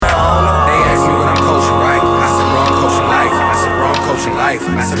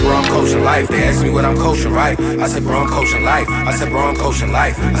life. They asked me what I'm coaching, right? I said, bro, I'm coaching life. I said, bro, I'm coaching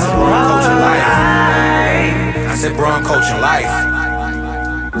life. I said, bro, I'm coaching life. I said, bro, I'm coaching life.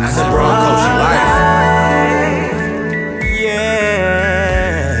 I said, bro, I'm coaching life.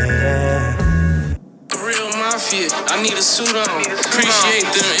 I need a suit on. Appreciate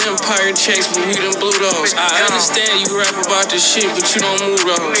them empire checks, but we done blew those. I understand you rap about this shit, but you don't move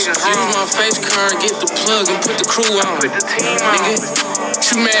those. Use my face card, get the plug, and put the crew on. Nigga, what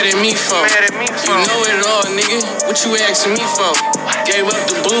you mad at me for? You know it all, nigga. What you asking me for? Gave up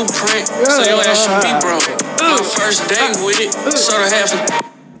the blueprint, so your ass should be broke. My first day with it, sort of half a...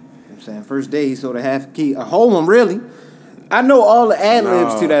 I'm saying first day, he sort of half a key. A whole one, really. I know all the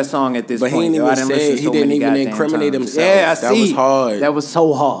ad-libs to that song at this point. But he didn't even incriminate himself. Yeah, I see. That was hard. That was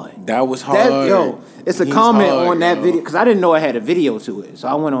so hard. That was hard. It's a comment on that video, because I didn't know I had a video to it. So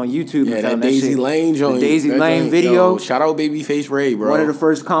I went on YouTube and found that Daisy Lane joint. The Daisy Lane video. Yo, shout out Babyface Ray, bro. One of the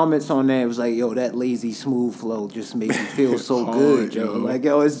first comments on there was like, yo, that lazy smooth flow just made me feel so hard, good, yo. Like,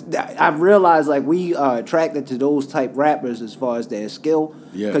 yo, I realized, like, we are attracted to those type rappers as far as their skill.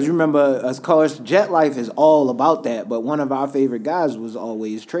 Yeah. Because you remember, of course, Jet Life is all about that, but one of our favorite guys was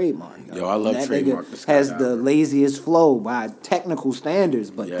always Trademark. Yo, I love Trademark. Has the laziest flow by technical standards,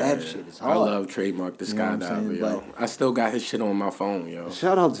 but that shit is hard. I love Trademark the Skydiver, yo. I still got his shit on my phone, yo.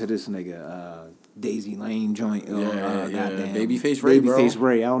 Shout out to this nigga, Daisy Lane joint. Babyface Ray, bro. Babyface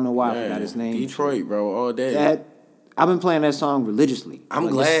Ray. I don't know why I forgot his name. Detroit, bro, all day. I've been playing that song religiously. I'm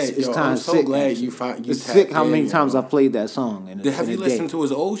glad. I'm so glad you found. It's sick how many times I've played that song. Have you listened to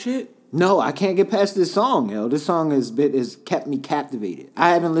his old shit? No, I can't get past this song, yo. This song has kept me captivated. I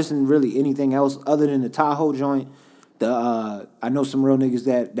haven't listened to really anything else other than the Tahoe joint. I know some real niggas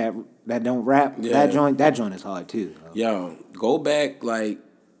that don't rap. Yeah. That joint is hard too. Yo, go back like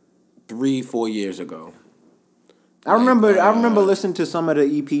 3-4 years ago. I remember listening to some of the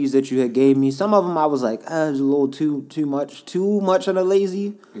EPs that you had gave me. Some of them I was like, it was a little too much of the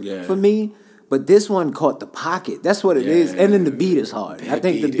lazy for me. But this one caught the pocket. That's what it is. And then the beat is hard. I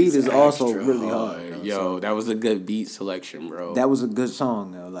think the beat is also really hard. Yo, that was a good beat selection, bro. That was a good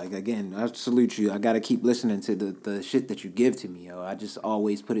song, though. Like, again, I salute you. I got to keep listening to the shit that you give to me, yo. I just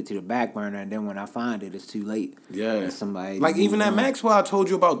always put it to the back burner, and then when I find it, it's too late. Yeah. Somebody like, even that Maxwell I told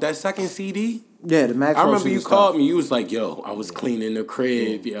you about, that second CD. Yeah, the Maxwell. I remember you called me. You was like, "Yo, I was cleaning the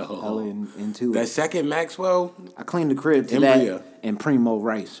crib, yo." Into that second Maxwell. I cleaned the crib to that and Primo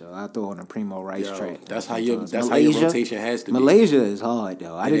Rice. So I throw on a Primo Rice track. That's how your rotation has to be. Malaysia is hard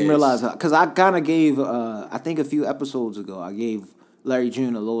though. I didn't realize because I kind of gave. I think a few episodes ago I gave Larry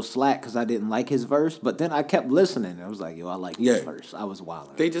June a little slack because I didn't like his verse, but then I kept listening. I was like, yo, I like his verse. I was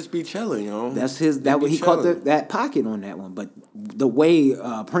wilding. They just be chilling, yo. That's his. That he caught that pocket on that one, but the way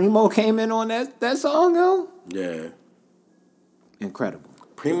Primo came in on that song, yo. Yeah. Incredible.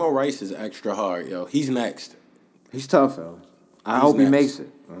 Primo Rice is extra hard, yo. He's next. He's tough, yo. I hope he makes it.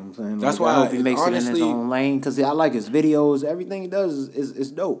 You know what I'm saying? That's why I hope he makes it in his own lane because I like his videos. Everything he does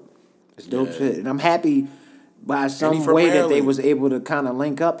is dope. It's dope shit, and I'm happy. By some way that they was able to kind of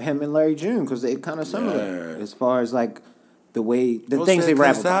link up him and Larry June because they kind of similar as far as like the way the things they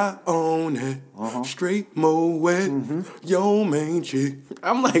rap about. I own it, straight Moet, yo main chick.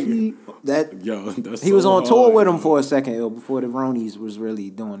 I'm like that. Yo, that's he was on tour with him for a second before the Ronies was really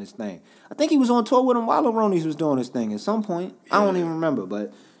doing his thing. I think he was on tour with him while the Ronies was doing his thing at some point. Yeah. I don't even remember,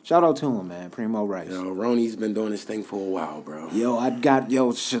 but. Shout out to him, man. Primo Rice. Yo, Roni's been doing his thing for a while, bro. Yo, I got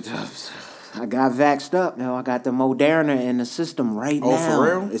vaxxed up now. I got the Moderna in the system right now. Oh, for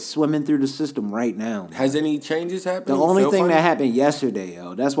real? It's swimming through the system right now. Has any changes happened? The only thing that happened yesterday,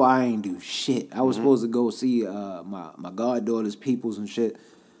 yo. That's why I ain't do shit. I was supposed to go see my goddaughter's peoples and shit.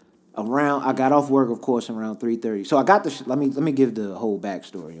 I got off work, of course, around 3:30. So I got the. Let me give the whole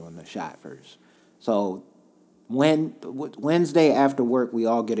backstory on the shot first. So Wednesday after work, we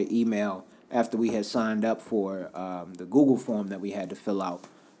all get an email after we had signed up for the Google form that we had to fill out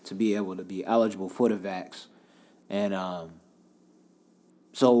to be able to be eligible for the vax. And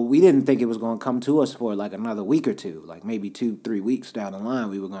so we didn't think it was going to come to us for like another week or two, like maybe 2-3 weeks down the line,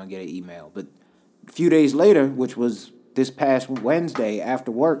 we were going to get an email. But a few days later, which was this past Wednesday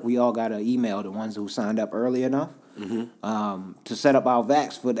after work, we all got an email, the ones who signed up early enough, to set up our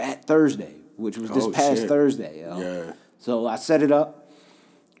vax for that Thursday, which was this past Thursday. Yo. Yeah. So I set it up.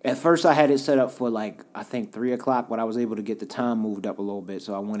 At first, I had it set up for, like, I think 3 o'clock, but I was able to get the time moved up a little bit,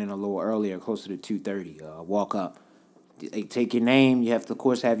 so I went in a little earlier, closer to 2:30. Walk up. They take your name. You have to, of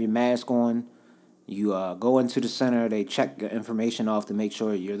course, have your mask on. You go into the center. They check your information off to make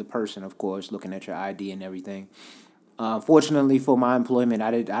sure you're the person, of course, looking at your ID and everything. Fortunately for my employment,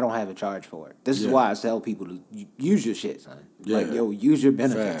 I don't have a charge for it. This is why I tell people to use your shit, son. Yeah. Like, yo, use your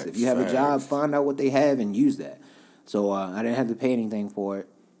benefits. If you have a job, Facts. find out what they have and use that. So I didn't have to pay anything for it.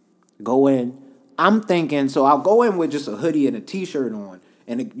 Go in. I'm thinking, so I'll go in with just a hoodie and a T-shirt on.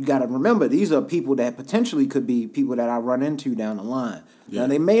 And you got to remember, these are people that potentially could be people that I run into down the line. Yeah. Now,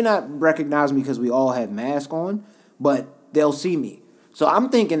 they may not recognize me because we all have masks on, but they'll see me. So I'm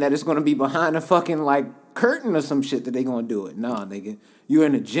thinking that it's going to be behind a fucking, like, curtain or some shit that they going to do it. Nah, nigga. You're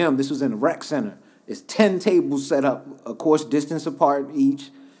in a gym. This was in a rec center. It's 10 tables set up, of course, distance apart each.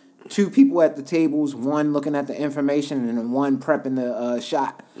 2 people at the tables, 1 looking at the information, and then 1 prepping the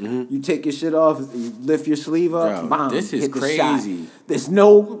shot. You take your shit off, you lift your sleeve up, Bro, bam, this is hit the crazy. shot. There's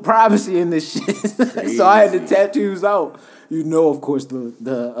no privacy in this shit. So I had the tattoos out. You know, of course,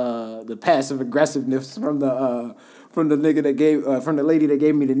 the passive aggressiveness from the nigga that gave from the lady that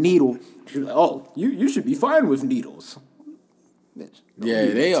gave me the needle. She was like, "Oh, you should be fine with needles." Bitch,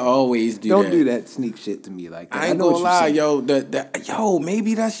 They always do that. Don't do that sneak shit to me like that. I ain't know gonna what you're lie, saying.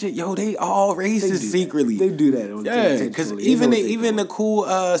 maybe that shit, they all They racist do that. secretly. They do that. Because intentionally. They know even what they even doing. the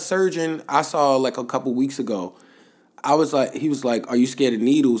cool surgeon I saw like a couple weeks ago, he was like, "Are you scared of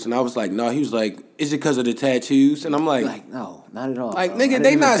needles?" And I was like, "No." He was like, "Is it because of the tattoos?" And I'm like, No, not at all. like bro. I nigga, didn't they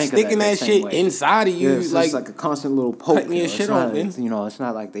even not think of sticking that same shit way. inside of you. Yeah, it's just like a constant little poke. cutting your It's shit not, open. it's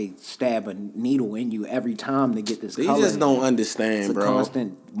not like they stab a needle in you every time to get this They color. just don't It's understand, a bro.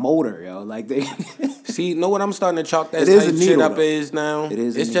 constant motor, yo. Like they. See, know what I'm starting to chalk that It is a type shit needle, up though. is now? It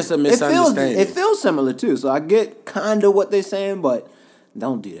is. It's just a needle. misunderstanding. It feels similar too. So I get kind of what they're saying, but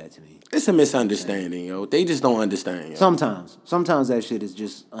don't do that to me. It's a misunderstanding, yo. They just don't understand, yo. Sometimes that shit is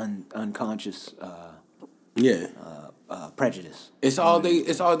just unconscious Yeah. prejudice. It's all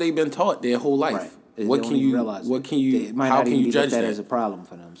they've been taught their whole life. Right. They What don't can even you realize what it. can you It might how not can even you be judge that that? as a problem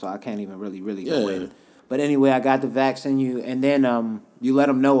for them? So I can't even really Yeah. go in. But anyway, I got the vaccine you, and then you let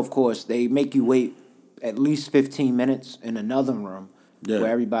them know. Of course, they make you wait at least 15 minutes in another room where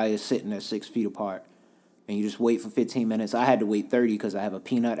everybody is sitting at 6 feet apart, and you just wait for 15 minutes. I had to wait 30 because I have a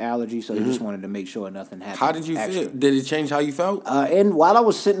peanut allergy, so they just wanted to make sure nothing happened. How did you extra. feel? Did it change how you felt? And while I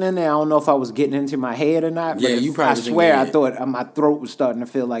was sitting in there, I don't know if I was getting into my head or not. But Yeah, you probably I was in swear, your I head. thought my throat was starting to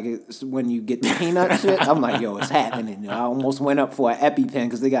feel like it's when you get the peanut shit. I'm like, yo, it's happening. I almost went up for an EpiPen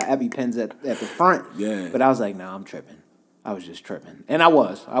because they got EpiPens at the front. Yeah. But I was like, nah, I'm tripping. I was just tripping. And I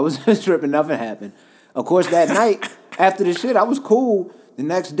was just tripping. Nothing happened. Of course, that night, after the shit, I was cool. The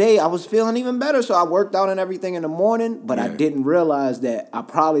next day, I was feeling even better, so I worked out and everything in the morning, but I didn't realize that I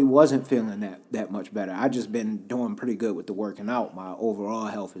probably wasn't feeling that much better. I just been doing pretty good with the working out. My overall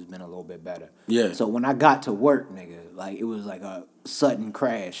health has been a little bit better. Yeah. So when I got to work, nigga, like, it was like a sudden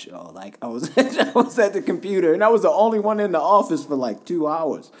crash. Like, I was at the computer, and I was the only one in the office for like 2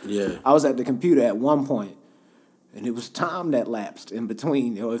 hours. Yeah. I was at the computer at one point. And it was time that lapsed in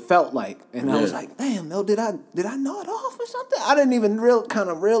between. It felt like, and I was like, "Damn, no, did I nod off or something?" I didn't even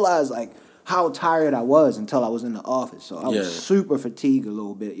realize like how tired I was until I was in the office. So I was super fatigued a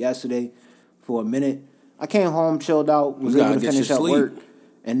little bit yesterday for a minute. I came home, chilled out, was able to finish up work,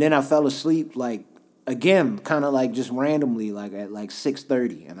 and then I fell asleep like again, kind of like just randomly, like at like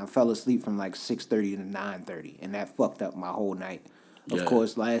 6:30, and I fell asleep from like 6:30 to 9:30, and that fucked up my whole night. Of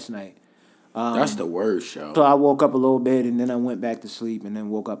course, last night. That's the worst, yo. So I woke up a little bit, and then I went back to sleep, and then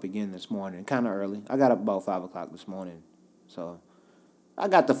woke up again this morning, kind of early. I got up about 5 o'clock this morning, so I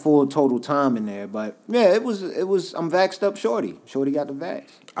got the full total time in there. But yeah, it was. I'm vaxxed up, shorty. Shorty got the vax.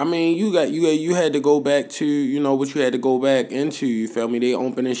 I mean, you had to go back to what you had to go back into. You feel me? They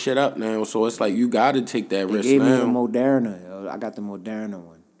opening shit up now, so it's like you got to take that risk They gave me now. the Moderna. Yo. I got the Moderna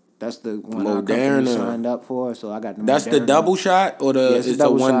one. That's the one our company Moderna. signed up for. So I got the. That's Moderna. the double shot or it's it's a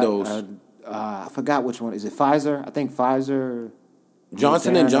double the one shot. dose. I forgot which one. Is it Pfizer? I think Pfizer.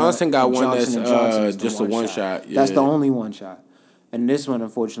 Johnson Moderna, & Johnson got one that's Johnson & Johnson is the just a one shot. Yeah. That's the only one shot. And this one,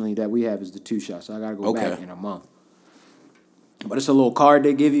 unfortunately, that we have is the 2 shots. So I got to go back in a month. But it's a little card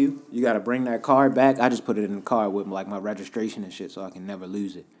they give you. You got to bring that card back. I just put it in the car with like my registration and shit so I can never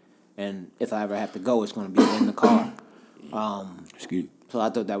lose it. And if I ever have to go, it's going to be in the car. Excuse me. So I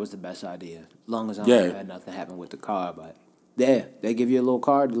thought that was the best idea. As long as I don't had nothing happen with the car. But yeah, they give you a little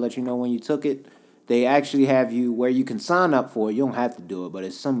card to let you know when you took it. They actually have you where you can sign up for it. You don't have to do it, but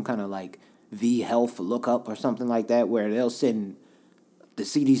it's some kind of like V-Health lookup or something like that where they'll send, the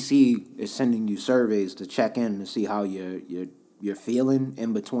CDC is sending you surveys to check in to see how you're feeling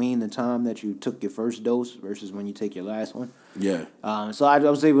in between the time that you took your first dose versus when you take your last one. Yeah. So I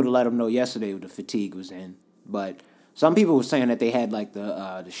was able to let them know yesterday the fatigue was in. But some people were saying that they had like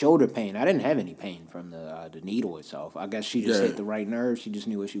the shoulder pain. I didn't have any pain from the needle itself. I guess she just hit the right nerve. She just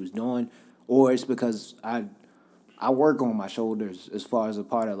knew what she was doing. Or it's because I I work on my shoulders as far as a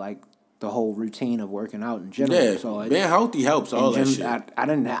part of like the whole routine of working out in general. Yeah, So being healthy helps all that shit. I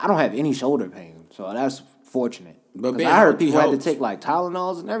don't have any shoulder pain, so that's fortunate. But 'Cause being I heard healthy people had helps. to take like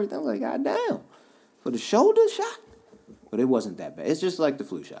Tylenols and everything. I was like, God damn, for the shoulder shot. But it wasn't that bad. It's just like the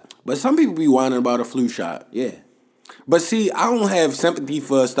flu shot. But some people be whining about a flu shot. Yeah. But see, I don't have sympathy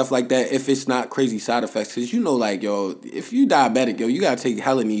for stuff like that if it's not crazy side effects. Cause you know, like, yo, if you diabetic, yo, you gotta take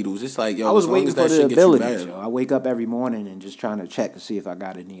hella needles. It's like, yo, I was as long waiting as for that the shit gets you abilities. better. Yo. I wake up every morning and just trying to check to see if I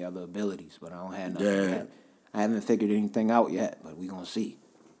got any other abilities, but I don't have nothing Yeah. yet. I haven't figured anything out yet, but we gonna see.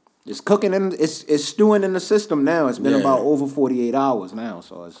 It's cooking and it's stewing in the system now. It's been Yeah. about over 48 hours now,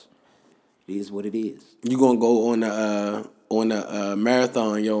 so it is what it is. You gonna go on the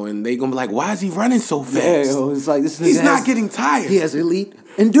marathon, yo, and they gonna be like, why is he running so fast? Yeah, yo, it's like this. He's nigga not has- getting tired. He has elite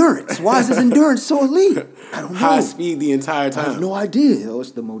endurance. Why is his endurance so elite? I don't know. High speed the entire I time. have no idea. Oh,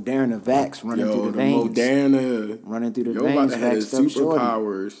 it's the Moderna vax running Yo, through the the veins. Moderna. Running through the Yo, about veins. to have his vaxxed up shorty.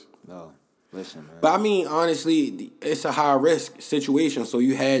 superpowers. No, listen, man. But I mean, honestly, it's a high risk situation, so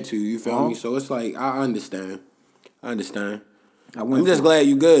you had to. You feel me? So it's like I understand. I'm just glad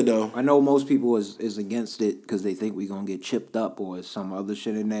you good though. I know most people is against it because they think we gonna get chipped up or some other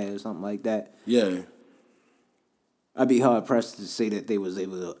shit in there or something like that. Yeah. I'd be hard pressed to say that they was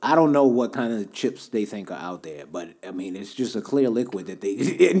able to. I don't know what kind of chips they think are out there, but I mean it's just a clear liquid that they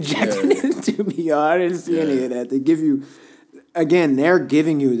injected into me. Yo. I didn't see any of that. They give you, again, they're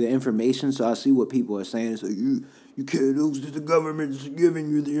giving you the information, so I see what people are saying. So you can't. The government's giving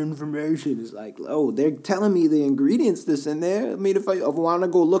you the information. It's like, oh, they're telling me the ingredients that's in there. I mean, if I want to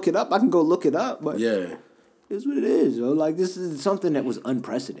go look it up, I can go look it up. But Yeah. it's what it is. Yo. Like this is something that was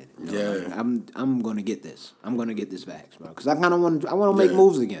unprecedented. You know? Yeah. Like, I'm gonna get this. I'm gonna get this vax, bro. Because I kind of want to make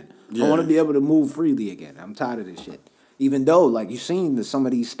moves again. Yeah. I want to be able to move freely again. I'm tired of this shit. Even though, like you seen some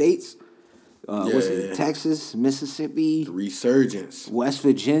of these states, what's it? Texas, Mississippi, Resurgence. West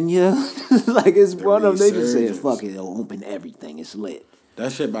Virginia. Like it's one of them. They just said, resurgence. "Fuck it, they'll open everything. It's lit."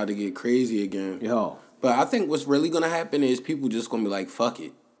 That shit about to get crazy again. Yo. But I think what's really gonna happen is people just gonna be like, fuck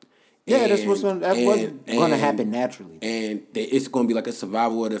it. Yeah, that's what's gonna happen naturally. And it's gonna be like a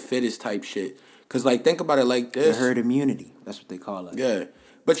survival of the fittest type shit. Cause like think about it like The this. herd immunity. That's what they call it. Yeah.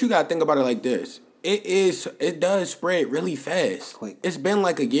 But you gotta think about it like this. It does spread really fast. Quick. It's been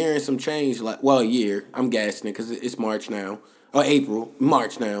like a year and some change, a year. I'm gassing it because it's March now. Or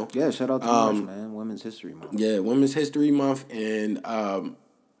March now. Yeah, shout out to March, man. Women's History Month. Yeah, Women's History Month and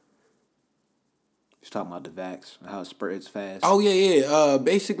He's talking about the vax, how it spreads fast. oh yeah.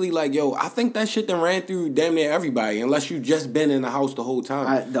 Basically like yo, I think that shit done ran through damn near everybody unless you just been in the house the whole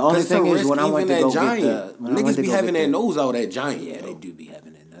time. The only 'Cause it's a thing is risk when I went to even go at Giant. get the when I went Niggas to be go having get their the- nose out at Giant. Yeah, yo. they do be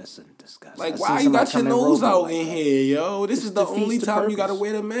having it. That's disgusting. Like, I why seen you somebody got your come in nose Robo out like in that. here, yo? This is the defeats only the time you gotta purpose.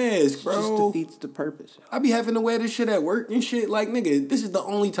 wear the mask, It just bro. defeats the purpose. I be having to wear this shit at work and shit. Like, nigga, this is the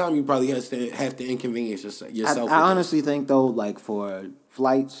only time you probably have to inconvenience yourself. I with honestly think though, like for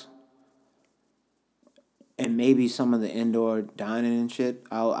flights and maybe some of the indoor dining and shit,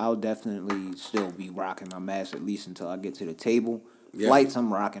 I'll definitely still be rocking my mask at least until I get to the table. Yeah. Flights,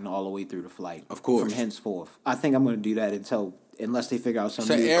 I'm rocking all the way through the flight. Of course. From henceforth. I think I'm gonna do that unless they figure out some It's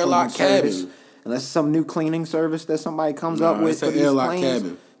new an cleaning airlock service. cabin. Unless some new cleaning service that somebody comes up Nah, with it's for an these airlock planes.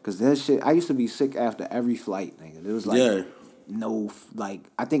 cabin. Cause that shit, I used to be sick after every flight, nigga. It was like Yeah.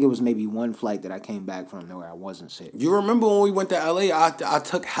 I think it was maybe one flight that I came back from where I wasn't sick. You remember when we went to LA? I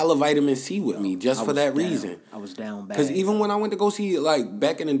took hella vitamin C with me just I for was that down. reason. I was down bad. Because even when I went to go see, like,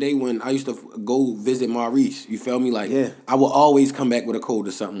 back in the day when I used to go visit Maurice, you feel me? Like, Yeah. I would always come back with a cold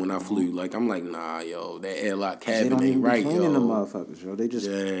or something when I flew. Like, I'm like, nah, yo, that airlock they cabin don't even ain't be right, cleaning them yo. motherfuckers, yo. They just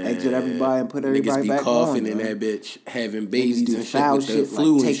Yeah. exit everybody and put everybody Niggas be back coughing on, in yo. that bitch, having Niggas babies do and shit foul with the shit,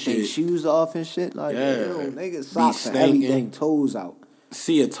 flu like and take their shit. shoes off and shit. Like, Yeah. yo, niggas Be socks and stinking. everything, toes out.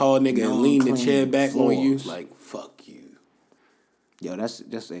 See a tall nigga No and lean the clean chair back on you, floors. like, fuck you. Yo, that's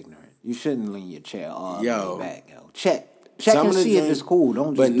ignorant. You shouldn't lean your chair all the Yo. way back, yo. Check and of the see if joints- it's cool.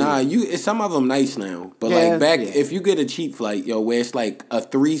 Don't just But do nah, it. some of them nice now. But Yeah, like back, yeah. if you get a cheap flight, yo, where it's like a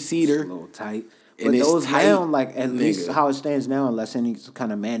 3-seater, a little tight. And But it's those tight, now, like at least nigga. how it stands now, unless any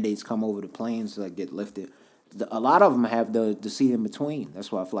kind of mandates come over the planes like get lifted, a lot of them have the seat in between.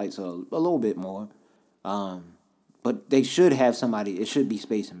 That's why flights are a little bit more. But they should have somebody. It should be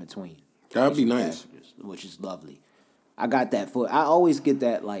space in between. That'd be for nice. passengers, which is lovely. I got that for. I always get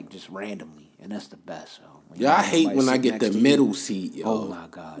that like just randomly, and that's the best. So when you Yeah, I have hate somebody when I sit get next the to you- middle seat, yo. Oh my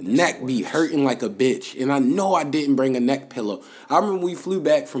God, that's Neck the be worst. hurting like a bitch. And I know I didn't bring a neck pillow. I remember we flew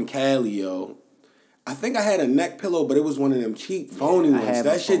back from Cali, yo. I think I had a neck pillow, but it was one of them cheap phony I ones. have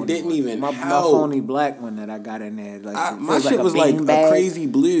That a shit phony didn't one. even my help. phony black one that I got in there. Like, it My feels shit a was like bean a bag. crazy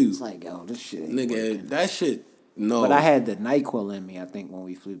blue. It's like, yo, this shit ain't Nigga, working. that shit, No. But I had the NyQuil in me, I think, when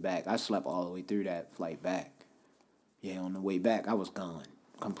we flew back. I slept all the way through that flight back. Yeah, on the way back, I was gone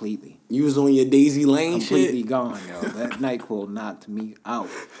completely. You was on your Daisy Lane Completely shit? gone, yo. That NyQuil knocked me out.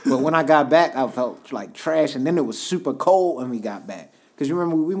 But when I got back, I felt like trash, and then it was super cold when we got back. Because you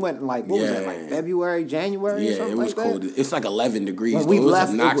remember, we went in what was that, like February, January or something like that? Yeah, it was cold. It's like 11 degrees. When we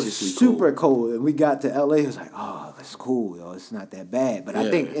left, it was obnoxiously super cold. And we got to LA, it was like, oh, that's cool, yo. It's not that bad. But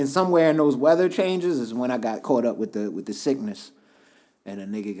I think in somewhere in those weather changes is when I got caught up with the sickness. And a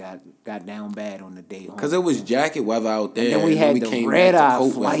nigga got down bad on the day home. Because it was jacket weather out there. And then we had the red-eye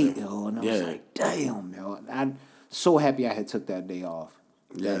flight, weather. yo. And I was like, damn, yo. I'm so happy I had took that day off.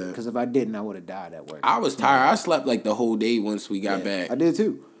 Yeah. Because if I didn't, I would have died at work. I was tired. I slept like the whole day once we got back. I did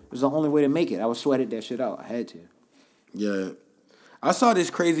too. It was the only way to make it. I was sweated that shit out. I had to. Yeah. I saw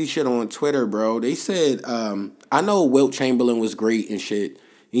this crazy shit on Twitter, bro. They said, I know Wilt Chamberlain was great and shit.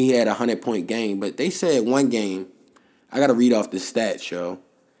 He had a 100-point game. But they said one game, I got to read off the stats, yo.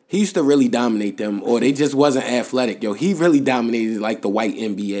 He used to really dominate them, or they just wasn't athletic. Yo, he really dominated like the white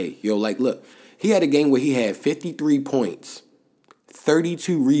NBA. Yo, like, look, he had a game where he had 53 points,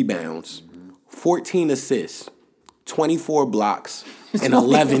 32 rebounds, 14 assists, 24 blocks, and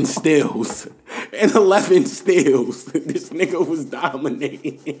 11 steals. And 11 steals. This nigga was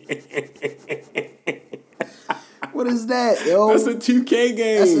dominating. What is that, yo? That's a 2K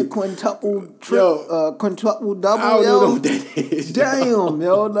game. That's a quintuple double, I don't yo. know what that is. Damn,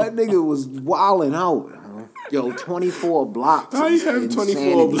 yo. That nigga was wilding out. Yo, 24 blocks. How you have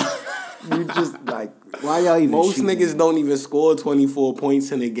 24 blocks? You just, like, why y'all even Most shooting niggas me? don't even score 24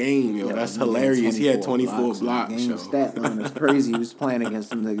 points in a game, yo. That's He hilarious. He had 24 in the blocks, game. yo. Stat line is crazy. He was playing against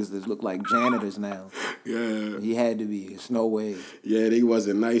some niggas that look like janitors now. Yeah. He had to be. It's no way. Yeah, they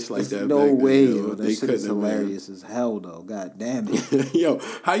wasn't nice like that. No back then, way, yo. yo. That They shit is couldn't have, hilarious as hell, though. God damn it. Yo,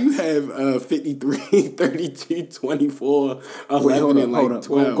 how you have 53, 32, 24, 11, Wait, and like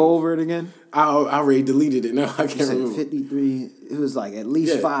 12? Go over it again. I already deleted it. Now I You can't said remember. 53. It was like at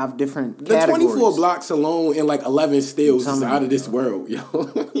least 5 different The categories. 24 blocks alone and like 11 steals is out of this world, yo.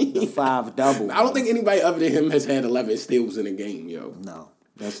 The 5 double. I don't think anybody other than him has had 11 steals in a game, yo. No,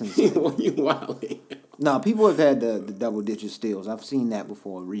 that's insane. You wildin'. No, people have had the double-digit steals. I've seen that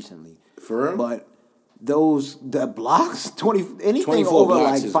before recently. For real? But the blocks, anything 24 over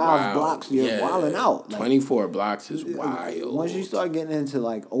blocks like is 5 wild. blocks, you're wilding out. Like, 24 blocks is wild. once you start getting into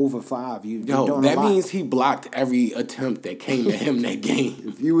like over 5, you're Yo, doing that a lot. means he blocked every attempt that came to him that game.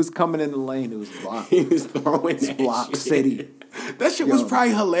 If you was coming in the lane, it was blocked. He was throwing that Block shit. City. That shit was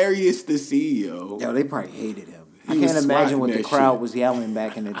probably hilarious to see, yo. Yo, they probably hated him. I He can't was imagine swatting what the that crowd shit. was yelling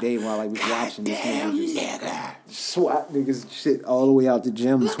back in the day while I was watching this Damn nigga just nigga. swat niggas shit all the way out the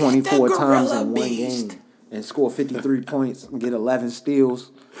gym Look at 24 that times gorilla in one beast. game and score 53 points and get 11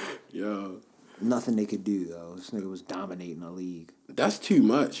 steals. Yo, Nothing they could do, though. This nigga was dominating the league. that's too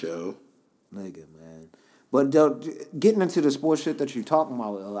much, yo. Nigga, man. But getting into the sports shit that you're talking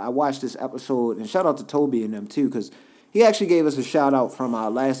about, I watched this episode, and shout out to Toby and them, too, because he actually gave us a shout out from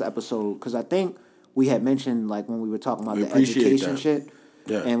our last episode, because I think we had mentioned, like, when we were talking about We the appreciate education that. shit,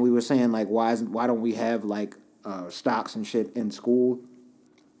 Yeah. and we were saying, like, why don't we have, like, stocks and shit in school?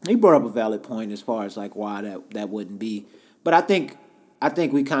 He brought up a valid point as far as, like, why that wouldn't be. But I think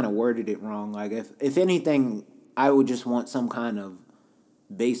we kind of worded it wrong. Like, if anything, I would just want some kind of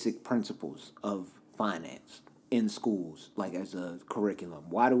basic principles of finance in schools, like as a curriculum.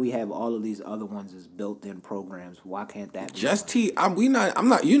 Why do we have all of these other ones as built-in programs? Why can't that be Just one? I'm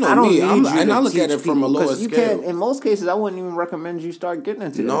not, you know I don't me, need you and to I look at teach it from a people, lower 'cause you scale. can't, in most cases, I wouldn't even recommend you start getting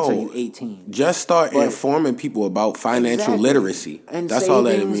into that No. until you're 18. Just start But- informing people about financial Exactly. literacy. And That's all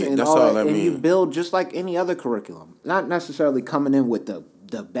that savings means. and That's all all that, that and you means. build just like any other curriculum. Not necessarily coming in with the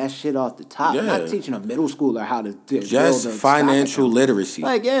best shit off the top. Yeah. Not teaching a middle schooler how to build Just a stock financial account. literacy.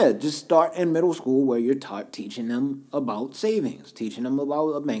 Like, yeah, just start in middle school where you're teaching them about savings, teaching them about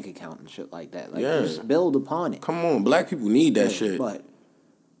a bank account and shit like that. Like, Yeah. just build upon it. Come on, black people need that shit. But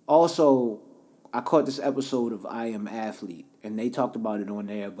also, I caught this episode of I Am Athlete, and they talked about it on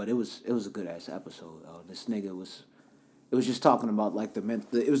there, but it was a good ass episode. This nigga was. It was just talking about like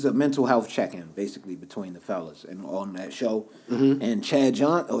it was a mental health check-in basically between the fellas and on that show. Mm-hmm. And Chad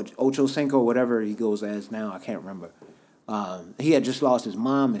John or Ocho Cinco, whatever he goes as now, I can't remember. He had just lost his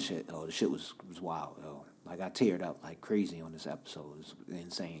mom and shit. Oh, the shit was wild. Yo. Like I teared up like crazy on this episode. It's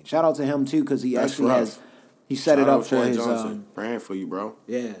insane. Shout out to him too because he That's actually rough. he set it Shout up out for Chad his. Johnson. Praying for you, bro.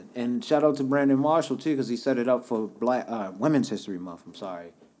 Yeah, and shout out to Brandon Marshall too because he set it up for Black Women's History Month. I'm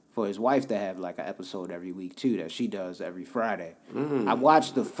sorry. For his wife to have like an episode every week too that she does every Friday. I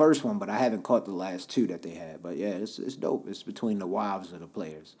watched the first one, but I haven't caught the last 2 that they had. But yeah, it's dope. It's between the wives of the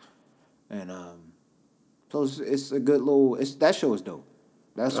players, and So it's a good little. That show is dope.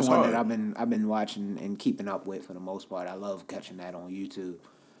 That's the one hard. that I've been watching and keeping up with for the most part. I love catching that on YouTube,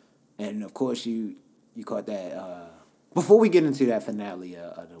 and of course you caught that. Before we get into that finale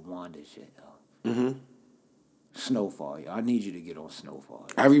of the Wanda shit, though. Snowfall, yo. I need you to get on Snowfall.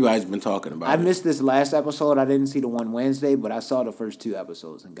 Everybody's been talking about I it. missed this last episode. I didn't see the one Wednesday, but I saw the first 2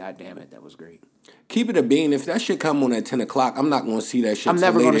 episodes, and goddamn it, that was great. Keep it a bean. If that shit come on at 10 o'clock, I'm not going to see that shit I'm till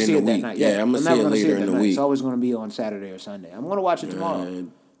never later going to see in it the that week. night. Yeah, I'm going to see it never gonna later in the night. week. It's always going to be on Saturday or Sunday. I'm going to watch it tomorrow,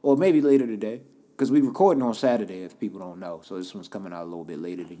 or maybe later today, because we recording on Saturday. If people don't know, so this one's coming out a little bit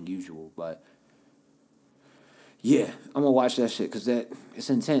later than usual. But yeah, I'm gonna watch that shit because it's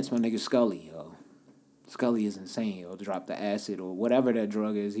intense. My nigga Scully, yo. Scully is insane, yo. Drop the acid or whatever that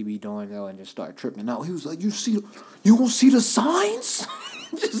drug is he be doing, yo, and just start tripping out. He was like, you gonna see the signs?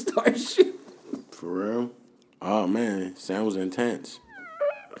 Just start shit. For real? Oh, man. Sounds intense.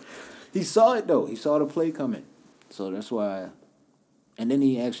 He saw it, though. He saw the play coming. So that's why. And then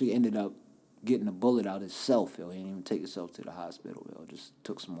he actually ended up getting a bullet out himself, yo. He didn't even take himself to the hospital, yo. Just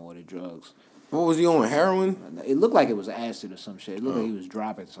took some more of the drugs. What was he on, heroin? It looked like it was acid or some shit. It looked like he was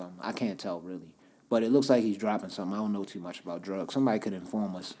dropping something. I can't tell, really. But it looks like he's dropping something. I don't know too much about drugs. Somebody could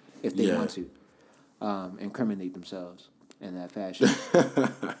inform us if they want to incriminate themselves in that fashion.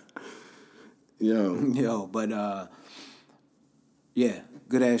 Yo. But yeah,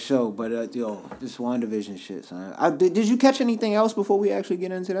 good ass show. But yo, this WandaVision shit, son. Did you catch anything else before we actually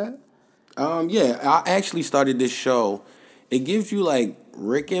get into that? Yeah, I actually started this show. It gives you like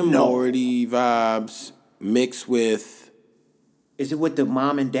Rick and Morty vibes mixed with. Is it with the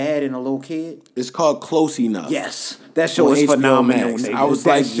mom and dad and a little kid? It's called Close Enough. Yes, that show On is HBO phenomenal. Max. Nigga. I was that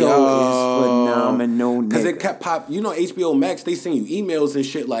like, show is phenomenal. Because it kept HBO Max, they send you emails and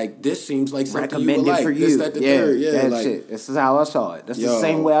shit like, this seems like something you would recommended like. for This, you. that, the third. Yeah, that like, shit. This is how I saw it. That's the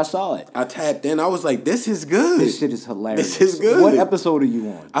same way I saw it. I tapped in. I was like, this is good. This shit is hilarious. This is good. What episode are you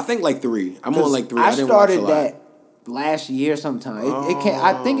on? I think like 3. I'm on like 3. I didn't watch a started lot. that last year sometime. It can't.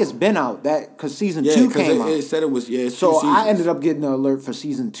 I think it's been out because season 2 came out. It said it was, it's So 2 seasons. I ended up getting the alert for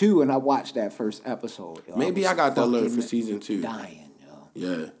season 2, and I watched that first episode. Yo. Maybe I got the alert for season 2. Dying, yo.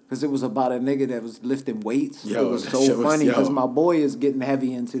 Yeah. Because it was about a nigga that was lifting weights. Yo, it was that so shit was- funny because yo. my boy is getting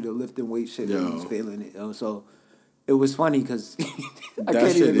heavy into the lifting weight shit and he's feeling it. Yo. So it was funny because I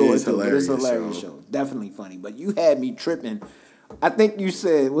can't shit even go is into it, but it's a hilarious, hilarious yo. show. Definitely funny. But you had me tripping. I think you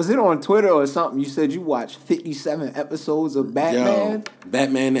said, was it on Twitter or something? You said you watched 57 episodes of Batman. Yo,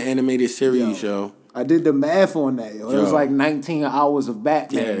 Batman the animated series, yo. I did the math on that, yo. It was Yo. like 19 hours of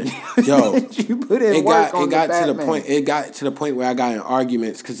Batman. Yeah. Yo. you put in It work got on it got the to the Batman. point. It got to the point where I got in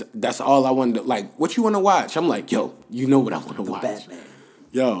arguments because that's all I wanted to like. What you want to watch? I'm like, yo, you know what I want to watch? Batman.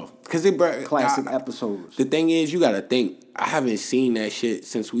 Yo, because it brought Classic episodes. The thing is, you gotta think. I haven't seen that shit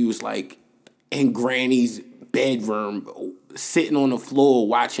since we was like in Granny's bedroom, sitting on the floor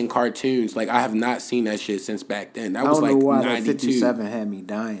watching cartoons. Like I have not seen that shit since back then. That I was don't like know why that 92. 57 had me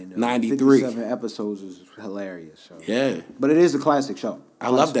dying. Though. 93. 57 episodes is hilarious. So. Yeah, But it is a classic show. I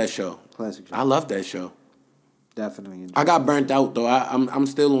love that show. Classic show. I love that show. Definitely enjoy I got burnt out though. I'm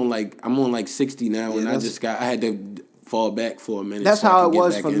still on I'm on like 60 now, and I that's- had to fall back for a minute. That's so I how could it get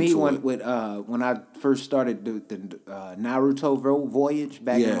was back for me into when it. I first started the Naruto voyage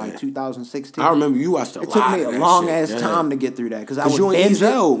back in like 2016. I remember you watched a It lot. took me of a that long shit. ass Yeah. time to get through that because I Cause you would and binge it.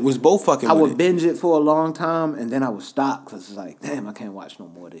 Ezel was both fucking. I with would it. binge it for a long time, and then I would stop because it's like, damn, I can't watch no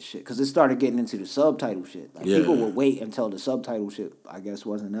more of this shit. Because it started getting into the subtitle shit. Like people would wait until the subtitle shit, I guess,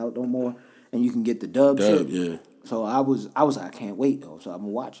 wasn't out no more, and you can get the dub shit. Yeah. So I was like, I can't wait though, so I'm gonna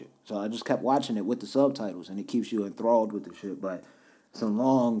watch it. So I just kept watching it with the subtitles, and it keeps you enthralled with the shit. But it's a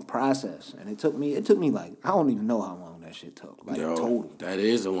long process, and it took me like I don't even know how long that shit took, like total That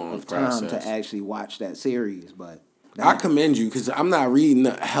is a long of time process. to actually watch that series. But I commend you because I'm not reading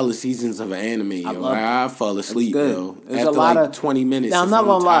the hella seasons of an anime. Yo. love it. I fall asleep, good. yo. There's After a lot like of 20 minutes. Now I'm if not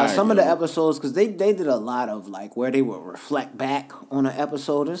gonna lie. tired, Some of the yo. episodes, because they did a lot of like where they would reflect back on an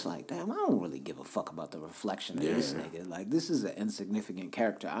episode. It's like, damn, I don't really give a fuck about the reflection of this nigga. Like this is an insignificant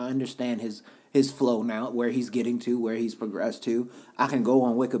character. I understand his flow now, where he's getting to, where he's progressed to. I can go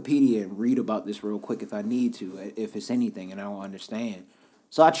on Wikipedia and read about this real quick if I need to, if it's anything, and I don't understand.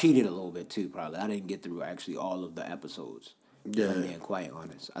 So I cheated a little bit too. Probably I didn't get through actually all of the episodes. Yeah. If I'm being quite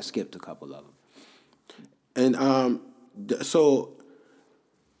honest, I skipped a couple of them. And so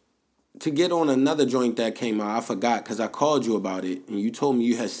to get on another joint that came out, I forgot because I called you about it and you told me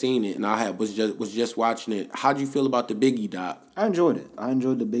you had seen it and I was just watching it. How'd you feel about the Biggie doc? I enjoyed it. I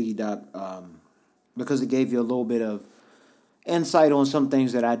enjoyed the Biggie doc because it gave you a little bit of insight on some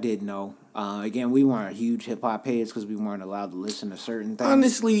things that I didn't know. Again, we weren't huge hip hop heads because we weren't allowed to listen to certain things.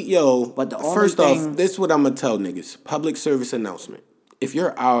 Honestly, yo, But the only first thing- off, this is what I'm gonna tell niggas. Public service announcement. If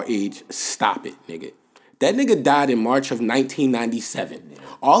you're our age, stop it, nigga. That nigga died in March of 1997.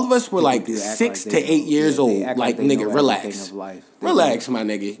 All of us were like do act 6 like to they 8 know- years yeah, they old. act Like, like they know nigga, everything relax. of life. They Relax, my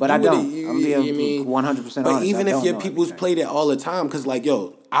nigga. But I You don't. would've- I'm you know what I being mean? 100% But honest. even I if don't your know peoples anything. played it all the time, because, like,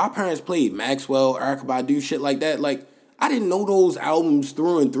 yo, our parents played Maxwell, Erykah Badu, shit like that. Like, I didn't know those albums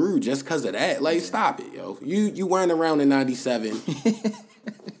through and through just because of that. Like, stop it, yo. You weren't around in 97.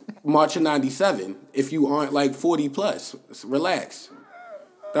 March of 97. If you aren't, like, 40 plus. Relax.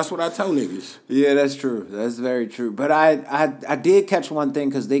 That's what I tell niggas. Yeah, that's true. That's very true. But I did catch one thing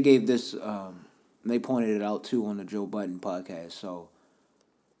because they gave this. They pointed it out too on the Joe Budden podcast. So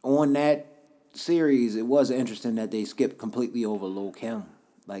on that series, it was interesting that they skipped completely over Lil' Kim.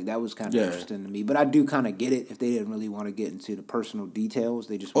 Like that was kind of Yeah. interesting to me. But I do kind of get it if they didn't really want to get into the personal details.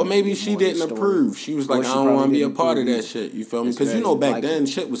 They just Or wanted to maybe get she more of the didn't story. approve. She was Or like, she I don't probably want to be a didn't part of approve that either. shit. You feel me? It's Because, you very know, back likely. then,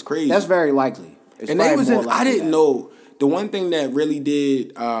 shit was crazy. That's very likely. It's And they probably was more in, I likely didn't that. know, the one thing that really did,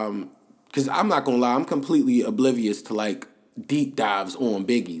 because I'm not going to lie, I'm completely oblivious to, like, deep dives on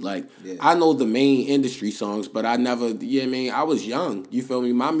Biggie. Like, Yeah. I know the main industry songs, but I never, you know what I mean? I was young, you feel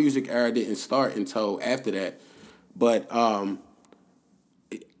me? My music era didn't start until after that. But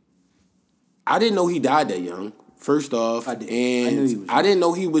I didn't know he died that young, first off. I did. And I knew he was I didn't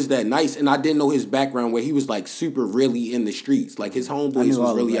know he was that nice, and I didn't know his background where he was, like, super really in the streets. Like, his I homeboys knew was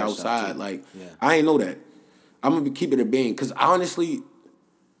all of really that stuff, outside. too. Like, Yeah. I ain't know that. I'm going to keep it a being, because honestly,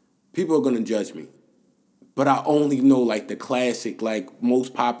 people are going to judge me. But I only know, like, the classic, like,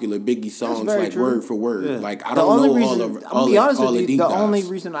 most popular Biggie songs, very like, true. word for word. Yeah. Like, I The don't only know reason, all I'm of gonna be honest all with the you, deep the dives. only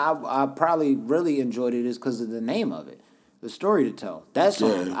reason I probably really enjoyed it is because of the name of it, the story to tell. That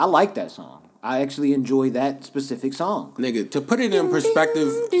song, Yeah. I like that song. I actually enjoy that specific song. Nigga, to put it in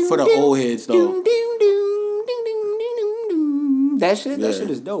perspective for the old heads, though. That shit Yeah.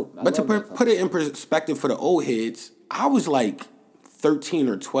 is dope. I But to love that put it in perspective for the old heads, I was like 13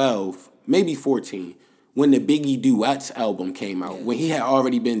 or 12, maybe 14, when the Biggie Duets album came out. Yeah. When he had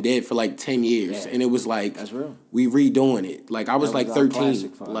already been dead for like 10 years. Yeah. And it was like, That's real. we redoing it. Like, I was That like our 13.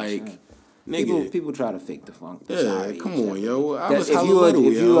 classic for us, Like, yeah. nigga. People try to fake the funk. That's our Yeah, age. come on, yo. I That was if hella you are, little,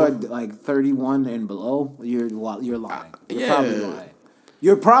 if you yo. are like 31 and below, you're lying. You're yeah. probably lying.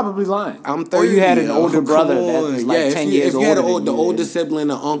 You're probably lying. I'm 30. Or you had an yo. older Come brother that on. was like 10 years if you had older the than you, older then-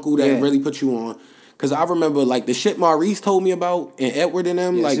 sibling or uncle that Yeah. really put you on. Because I remember, like, the shit Maurice told me about and Edward and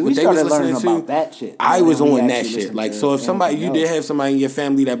them, Yeah, like, see, what we they was started listening learning to. about that shit. I was when we on that actually shit. listened Like, to so if somebody, you anything did else. have somebody in your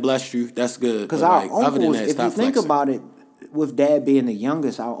family that blessed you, that's good. Because But, our like, other than uncles, that, if you stop think flexing. about it, with Dad being the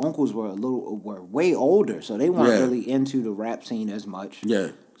youngest, our uncles were way older, so they weren't Yeah. really into the rap scene as much. Yeah.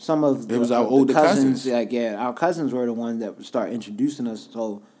 Some of It was the, our of the older cousins. Like our cousins were the ones that would start introducing us.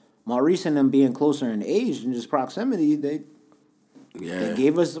 So Maurice and them being closer in age and just proximity, they Yeah.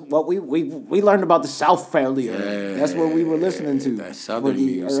 gave us what we learned about the South fairly early. Yeah, That's what we were listening to. that Southern pretty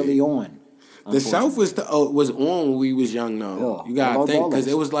music. early on. The South was was on when we was young though. Yeah, You I gotta love think all because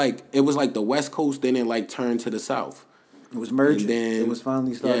that. it was like the West Coast, then it like turned to the South. It was merging. And then- it was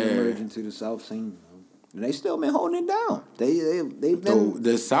finally starting to yeah. merge into the South scene. And they still been holding it down. They've been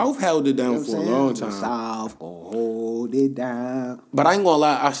The South held it down you know for a what I'm long saying? time. The South go hold it down. But I ain't gonna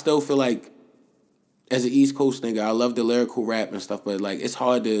lie, I still feel like as an East Coast nigga, I love the lyrical rap and stuff, but like it's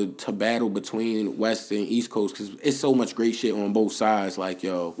hard to battle between West and East Coast because it's so much great shit on both sides. Like,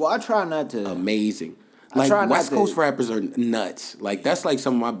 yo, Well, I try not to. amazing. I Like try not West to- Coast rappers are nuts. Like that's like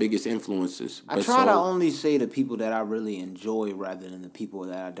some of my biggest influences. I But try to so- only say the people that I really enjoy rather than the people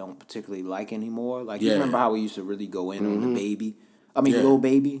that I don't particularly like anymore. Like you Yeah. remember how we used to really go in on the Baby? I mean, Yeah. Lil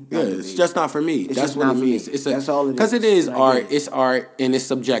Baby. Yeah, Not the it's Baby. just not for me. It's That's just what not it for means. me. It's That's all it is. Because it is Like, art. yeah. It's art and it's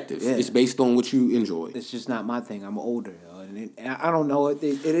subjective. Yeah. It's based on what you enjoy. It's just not my thing. I'm older, yo, and I don't know. It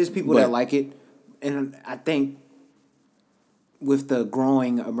is people But- that like it, and I think with the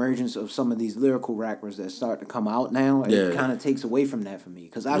growing emergence of some of these lyrical rappers that start to come out now, Yeah. it kind of takes away from that for me.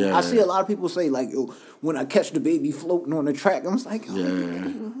 Because Yeah. I see a lot of people say like, "Yo, when I catch the baby floating on the track," I'm just like, "Yo, Yeah.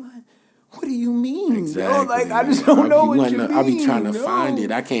 what do you mean? Exactly. Yo, like I just don't know what you mean. I be trying to yo. find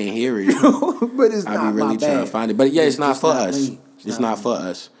it. I can't hear it. But it's I not be really my trying to bag. find it. But yeah, it's not just for us. me. It's not for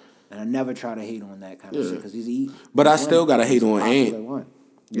us. And I never try to hate on that kind of Yeah. shit because he's But I still gotta hate on Ant.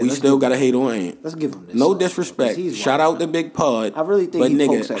 We still gotta hate on Ant. Let's give him this. No song, disrespect. 'cause he's Shout wild out to now. Big Pud. I really think but he nigga,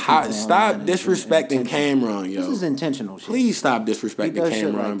 pokes at people online stop and disrespecting intentional. Cameron, yo. This is intentional shit. Please stop He disrespecting does shit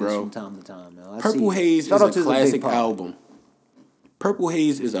Cameron, like this bro. from time to time, yo. I Purple see. Haze Shout is out a to the Big classic Pud. album. Purple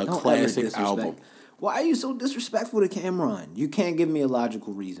Haze is a Don't ever classic disrespect. album. Why are you so disrespectful to Cameron? You can't give me a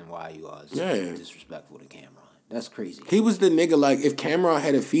logical reason why you are Yeah. disrespectful to Cameron. That's crazy. He was the nigga, like, if Cameron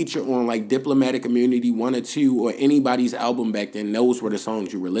had a feature on, like, Diplomatic Immunity 1 or 2 or anybody's album back then, those were the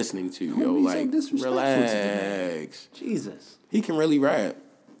songs you were listening to, yo. Homie, so Like, disrespectful to the man. relax. Jesus. He can really rap.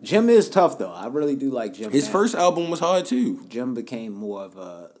 Jim is tough, though. I really do like Jim. His now. first album was hard, too. Jim became more of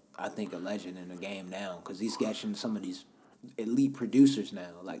I think, a legend in the game now because he's catching some of these elite producers now.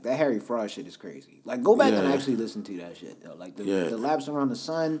 Like, that Harry Fraud shit is crazy. Like, go back and actually listen to that shit, though. Like, the Laps Around the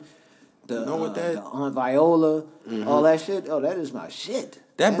Sun, the Aunt Viola, all that shit. Oh, that is my shit.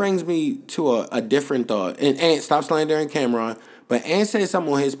 That brings me to a different thought. And Ant, stop slandering Cameron. But Ant said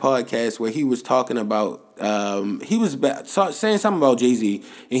something on his podcast where he was talking about, saying something about Jay-Z.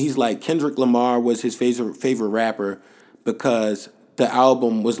 And he's like, Kendrick Lamar was his favorite rapper because the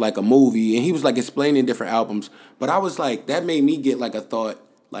album was like a movie. And he was like explaining different albums. But I was like, that made me get like a thought,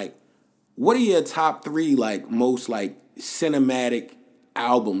 like, what are your top 3 like most like cinematic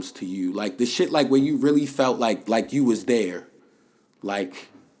albums to you? Like the shit like where you really felt like you was there. Like,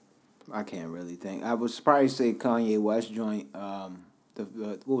 I can't really think. I would probably say Kanye West joint.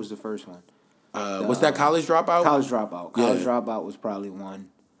 What was the first one? Was that College Dropout? College Dropout. College Dropout was probably one.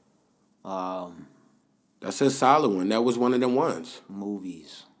 That's a solid one. That was one of them ones.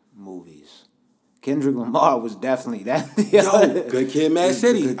 Movies. Kendrick Lamar was definitely that. Yo, Good Kid, Mad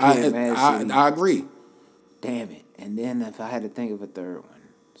City. I agree. Damn it. And then if I had to think of a third one,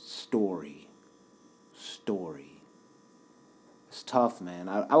 Story. It's tough, man.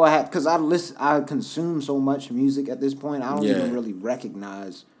 I would have, because I consume so much music at this point. I don't even really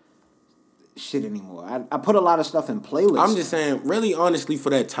recognize shit anymore. I put a lot of stuff in playlists. I'm just saying, really, honestly, for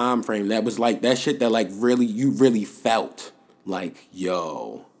that time frame, that was like that shit that like really you really felt like,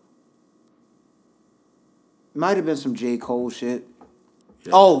 yo. Might have been some J. Cole shit.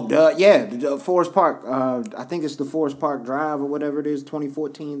 Yeah. Oh, the Forest Park. I think it's the Forest Park Drive or whatever it is.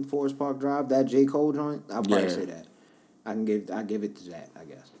 2014 Forest Park Drive. That J. Cole joint. I'll probably say that. I give it to that, I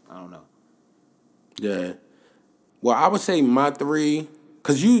guess. I don't know. Yeah. Well, I would say my 3,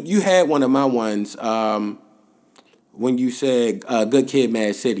 because you had one of my ones when you said Good Kid,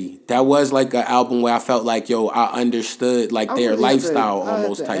 Mad City. That was like an album where I felt like, yo, I understood like their lifestyle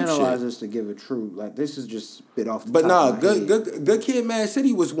almost type shit. I analyze this to give it true. Like, this is just spit off the top of my head. Good Kid, Mad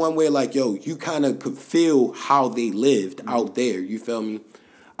City was one where like, yo, you kind of could feel how they lived out there. You feel me?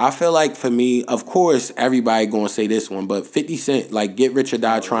 I feel like for me, of course, everybody gonna say this one, but 50 Cent, like Get Rich or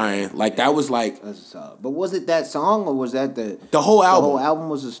Die Trying, like that was like. That's solid. But was it that song or was that the whole album? The whole album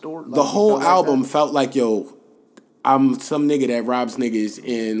was a story. Like, the whole album felt like, yo, I'm some nigga that robs niggas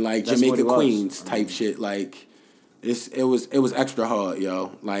in like Jamaica Queens type shit. Like it was extra hard,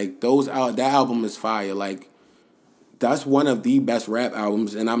 yo. Like that album is fire. Like that's one of the best rap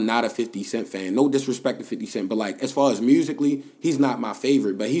albums, and I'm not a 50 Cent fan. No disrespect to 50 Cent, but like as far as musically, he's not my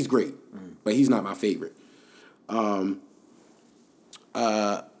favorite, but he's great. But he's not my favorite. After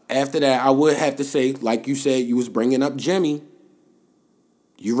that, I would have to say, like you said, you was bringing up Jimmy.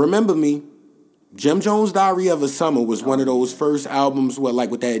 You remember me. Jim Jones' Diary of a Summer was one of those first albums where, like,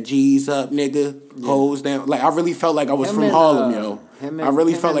 with that G's up, nigga, hoes down. Like, I really felt like I was from Harlem, yo. I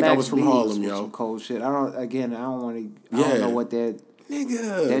really felt like I was from Harlem, yo. Some cold shit. I don't know what that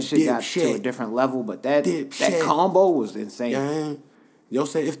nigga. That shit got to a different level, but that combo was insane. Yeah. Yo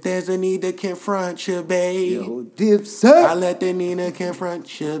said, if there's a need to confront you, babe. Yo, Dipset. I let the Nina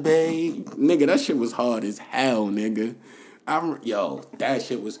confront you, babe. Nigga, that shit was hard as hell, nigga. That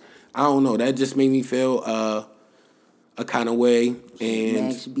shit was. I don't know. That just made me feel a kind of way. And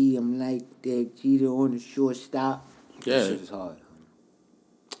Max B, I'm like that Jeter on the shortstop. Yeah, that shit is hard.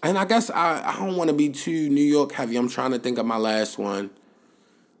 And I guess I don't want to be too New York heavy. I'm trying to think of my last one.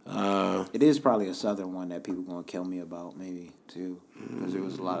 It is probably a Southern one that people gonna kill me about, maybe too, because there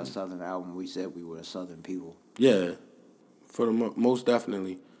was a lot of Southern albums. We said we were a Southern people. Yeah, for the most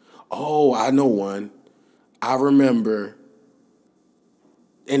definitely. Oh, I know one. I remember.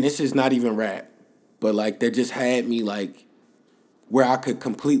 And this is not even rap, but like that just had me like where I could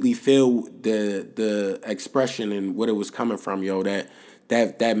completely feel the expression and what it was coming from, yo.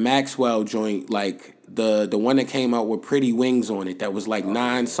 That Maxwell joint, like the one that came out with Pretty Wings on it, that was like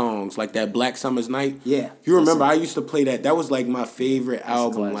 9 songs, like that Black Summer's Night. Yeah. You remember I used to play that. That was like my favorite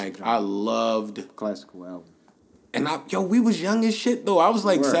album. Like I loved classical album. And we was young as shit though. I was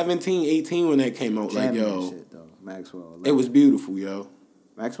like 17, 18 when that came out. Like, yo. Shit, though. Maxwell. It was beautiful, yo.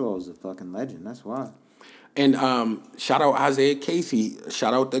 Maxwell was a fucking legend. That's why. And shout out Isaiah Casey.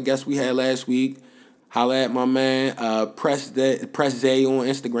 Shout out the guest we had last week. Holla at my man. Press Zay on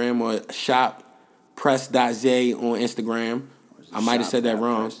Instagram or shop press.zay on Instagram. I might have said that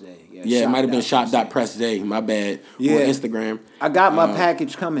wrong. Yeah, Yeah, it might have been shop.press shop.press.day. My bad. Yeah. On Instagram. I got my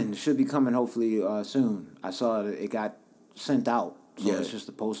package coming. It should be coming hopefully soon. I saw it got sent out. So Yeah. it's just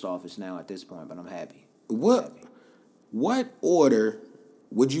the post office now at this point, but I'm happy. What order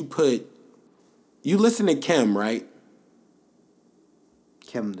would you put? You listen to Kim, right?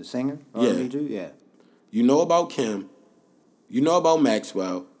 Kim the singer? Yeah. Yeah. You know about Kim. You know about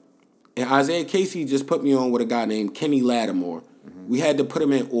Maxwell. And Isaiah Casey just put me on with a guy named Kenny Lattimore. Mm-hmm. We had to put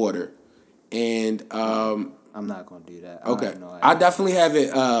them in order. And I'm not going to do that. okay. I definitely have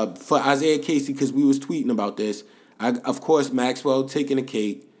it for Isaiah Casey because we was tweeting about this. Of course, Maxwell taking the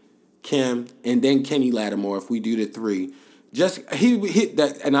cake, Kim, and then Kenny Lattimore if we do the three. Just he hit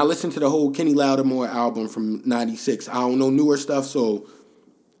that, and I listened to the whole Kenny Lattimore album from '96. I don't know newer stuff, so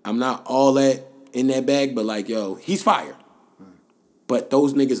I'm not all that in that bag. But like, yo, he's fire. But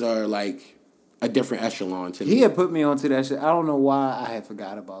those niggas are like a different echelon to me. He had put me onto that shit. I don't know why I had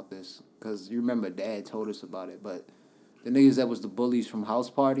forgot about this because you remember Dad told us about it. But the niggas that was the bullies from House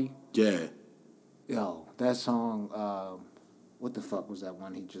Party. Yeah. Yo, that song. What the fuck was that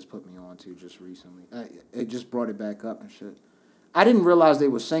one he just put me on to just recently? It just brought it back up and shit. I didn't realize they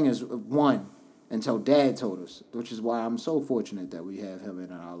were singers, one, until Dad told us, which is why I'm so fortunate that we have him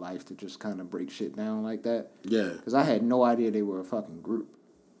in our life to just kind of break shit down like that. Yeah. Because I had no idea they were a fucking group,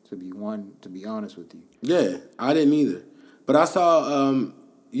 to be honest with you. Yeah, I didn't either. But I saw,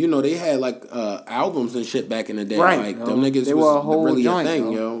 they had like albums and shit back in the day. Right. Like, them niggas they was were a whole really joint, a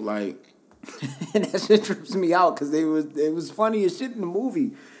thing, yo. Like... And that shit trips me out because it was funny as shit in the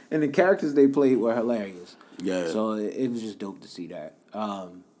movie, and the characters they played were hilarious. Yeah. So it was just dope to see that.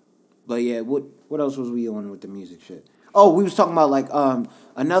 But yeah, what else was we on with the music shit? Oh, we was talking about like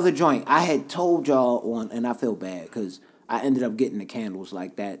another joint. I had told y'all on, and I feel bad because I ended up getting the candles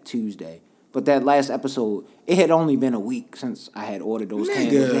like that Tuesday. But that last episode, it had only been a week since I had ordered those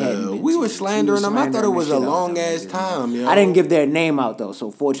candles. We were slandering them. I thought it was a long ass time, yo. I didn't give their name out though,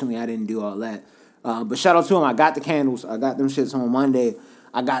 so fortunately I didn't do all that. But shout out to them. I got the candles. I got them shits on Monday.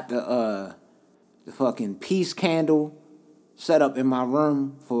 I got the fucking peace candle set up in my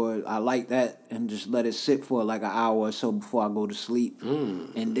room I light that and just let it sit for like an hour or so before I go to sleep.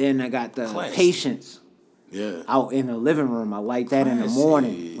 And then I got the patience. Yeah. Out in the living room. I light that in the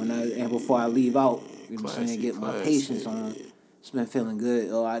morning and before I leave out. You know what I'm saying? Get my patience on. It's been feeling good.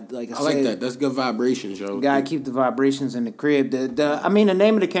 Oh, I like that. That's good vibrations, yo. You gotta keep the vibrations in the crib. The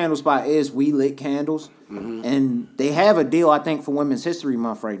name of the candle spot is We Lit Candles. Mm-hmm. And they have a deal, I think, for Women's History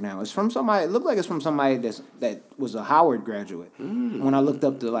Month right now. It's from somebody, it looked like it's from somebody that was a Howard graduate. When I looked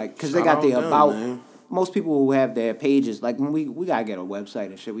up because they got the about. Man. Most people who have their pages, like when we gotta get a website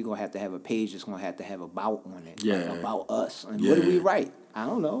and shit, we gonna have to have a page that's gonna have to have about on it. Yeah. Like about us. And what do we write? I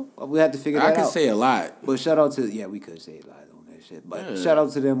don't know. We have to figure that out. I can say a lot. But shout out to we could say a lot on that shit. But shout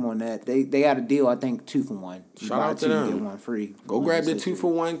out to them on that. They got a deal, I think, 2 for 1. Shout out to them. Get one free. Go grab the 2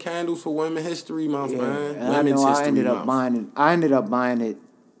 for 1 candles for Women's History Month, man. And I know I ended up buying it,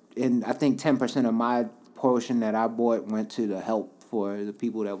 and I think 10% of my portion that I bought went to the help for the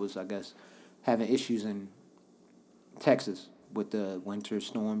people that was, I guess, having issues in Texas with the winter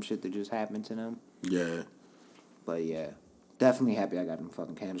storm shit that just happened to them. Yeah. But yeah, definitely happy I got them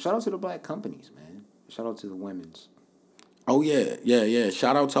fucking candles. Shout out to the black companies, man. Shout out to the women's. Oh yeah.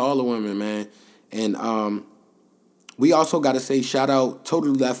 Shout out to all the women, man. And we also got to say shout out,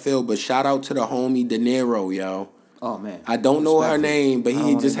 totally left field, but shout out to the homie De Niro, yo. Oh man, I don't know her name, but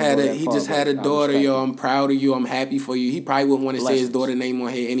he just had a daughter, yo. I'm proud of you. I'm happy for you. He probably wouldn't want to say his daughter's name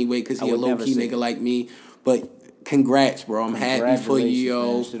on here anyway because he a low key nigga like me, but. Congrats, bro. I'm happy for you,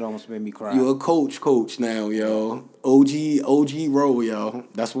 yo. Man, shit almost made me cry. You a coach now, yo. OG Rowe, yo.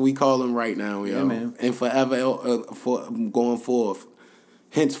 That's what we call him right now, yo. Yeah, man. And forever for going forth,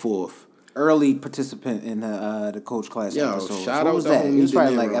 henceforth. Early participant in the coach class episode. Shout out to was that? homie He was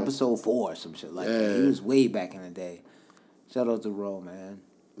probably De Niro. like episode 4 or some shit like that. He was way back in the day. Shout out to Rowe, man.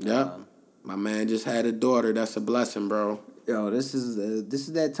 Yep. My man just had a daughter. That's a blessing, bro. Yo, this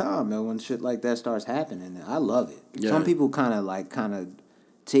is that time, man, when shit like that starts happening. I love it. Yeah. Some people kind of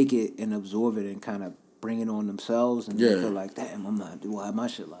take it and absorb it and kind of bring it on themselves and they feel like, damn, I'm not doing my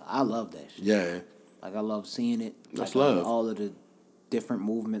shit. Like, I love that shit. Yeah. Like, I love seeing it. That's like, love. All of the different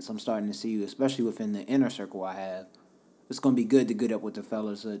movements I'm starting to see, especially within the inner circle I have. It's going to be good to get up with the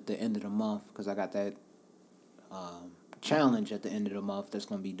fellas at the end of the month because I got that challenge at the end of the month. That's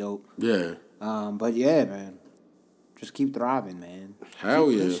going to be dope. Yeah. But yeah, man. Just keep thriving, man. Hell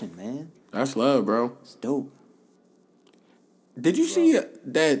keep yeah. pushing, man. That's love, bro. It's dope. Did you see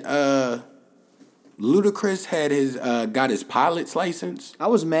that Ludacris had got his pilot's license? I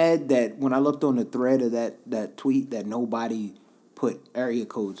was mad that when I looked on the thread of that tweet that nobody put area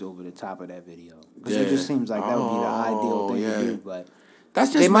codes over the top of that video. Because it just seems like that would be the ideal thing to do. But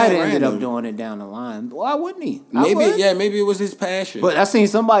that's just they might have ended random. up doing it down the line. Why wouldn't he? Maybe it was his passion. But I seen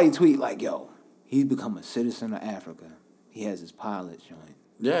somebody tweet like, "Yo, he's become a citizen of Africa. He has his pilot joint.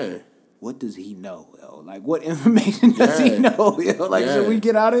 Yeah. What does he know, yo? Like, what information does he know, yo? Like, should we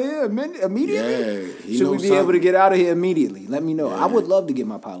get out of here immediately? Yeah, should we be able to get out of here immediately? Let me know. I would love to get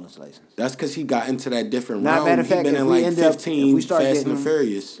my pilot's license. That's because he got into that different Now, realm. matter of fact, he been if in we like end up, 15 if we start Fast getting and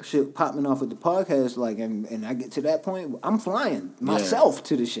Furious. shit popping off with the podcast, like, and I get to that point, I'm flying myself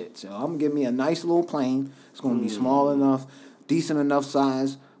to the shit. So I'm gonna get me a nice little plane. It's gonna be small enough, decent enough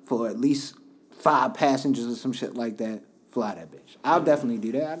size for at least 5 passengers or some shit like that. Fly that bitch. I'll definitely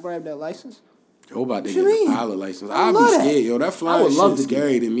do that. I'll grab that license. Yo, about to What get you a mean? pilot license. I I'd be love that. scared, yo. That I flying would love shit's to do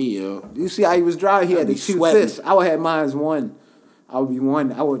scary to me, yo. You see how he was driving? He had the be 2 sweating. fists. I would have mine one. I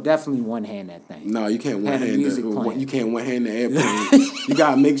would definitely one hand that thing. No, you can't one Had the hand music playing. you can't one hand the airplane. You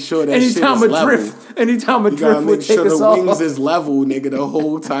gotta make sure that shit is Anytime a level. anytime a You gotta drift would make take sure us the off. wings is level, nigga, the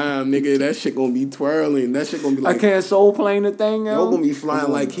whole time, nigga. That shit gonna be twirling. That shit gonna be I like can't soul plane the thing, yo. Yo gonna be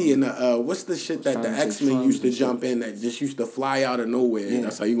flying like he in the what's the shit that the Trying to say X-Men Trump used to and shit. jump in that just used to fly out of nowhere. Yeah.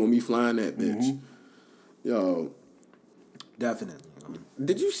 That's how you gonna be flying that bitch. Yo. Definitely.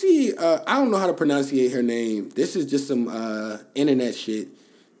 Did you see I don't know how to pronunciate her name. This is just some internet shit.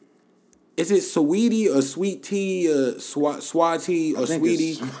 Is it Sweetie or Sweet Tea or Swati or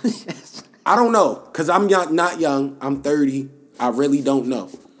Sweetie? I don't know, cause I'm young, not young. I'm 30. I really don't know.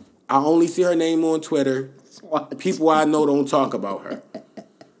 I only see her name on Twitter. People I know don't talk about her.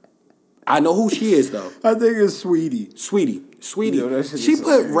 I know who she is though. I think it's Sweetie. Sweetie. Yo, that shit She is so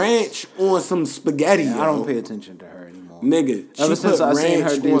put serious. ranch on some spaghetti. I yo. don't pay attention to her anymore. Nigga, Ever she since put I seen her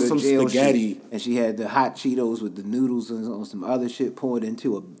ranch do on the some jail spaghetti. shit, and she had the hot Cheetos with the noodles and on some other shit poured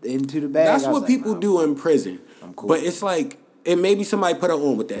into the bag. That's I was what like, people nah, do in prison. I'm cool. But it's like, and maybe somebody put her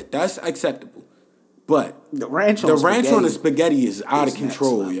on with that. That's acceptable. But The ranch on the spaghetti is out of is next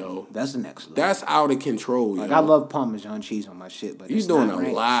control, level. yo. That's the next level. That's out of control, yo. Like, I love Parmesan cheese on my shit, but You it's doing not a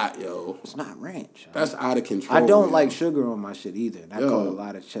ranch. lot, yo. It's not ranch. That's out of control. I don't yo. like sugar on my shit either. And I Yo. caught a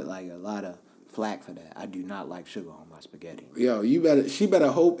lot of shit, like a lot of flack for that. I do not like sugar on my spaghetti. Yo, she better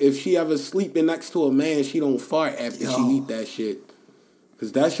hope if she ever sleeping next to a man, she don't fart after she eat that shit.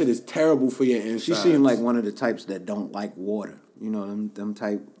 Cause that shit is terrible for your insides. She seemed like one of the types that don't like water. You know, them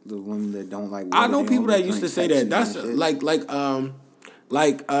type, the women that don't like water. I know they people only that used to drink say Pepsi that. That's and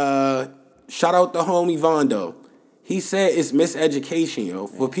shit. shout out to homie Vondo. He said it's miseducation, yo,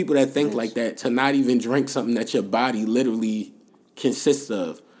 for people that think like that to not even drink something that your body literally consists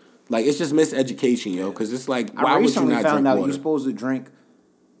of. Like, it's just miseducation, yo, because it's like, why I would you recently not found drink out water? you're supposed to drink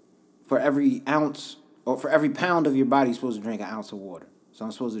for every ounce or for every pound of your body. You're supposed to drink an ounce of water. So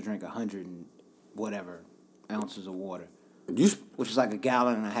I'm supposed to drink 100 and whatever ounces of water, which is like a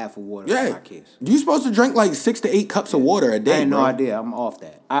gallon and a half of water in my case. You supposed to drink like 6 to 8 cups of water a day, I had no bro. idea. I'm off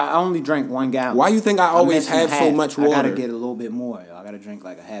that. I only drank 1 gallon. Why you think I I'm always missing have so half. much I gotta water? get a little bit more. I gotta drink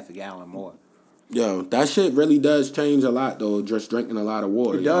like a half a gallon more. Yo, that shit really does change a lot, though, just drinking a lot of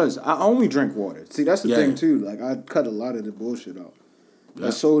water. It yo. does. I only drink water. See, that's the Yeah. thing too. Like, I cut a lot of the bullshit out. Yeah.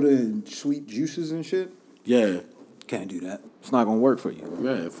 That soda and sweet juices and shit. Yeah. Can't do that. It's not gonna work for you.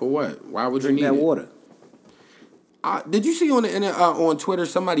 Yeah, for what? Why would Drink you need that it? water. Did you see on the internet, on Twitter,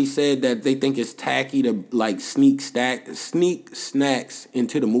 somebody said that they think it's tacky to like sneak snacks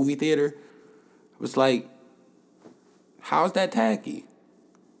into the movie theater? It was like, how's that tacky?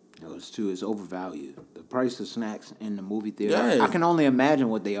 It's overvalued. The price of snacks in the movie theater. Yeah. I can only imagine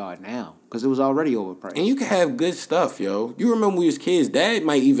what they are now because it was already overpriced. And you can have good stuff, yo. You remember when we was kids, Dad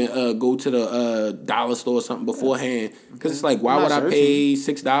might even go to the dollar store or something beforehand. Because it's like, why I'm would not I pay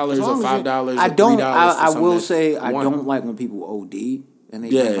 $6 or $5 I or don't. $3 I for will something say that's I one? don't like when people OD and they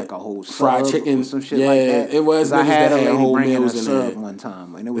Yeah. bring like a whole Fried sub chicken. or some shit Yeah, like that. it was 'Cause I niggas had that a had lady whole bringing a meals in sub there. one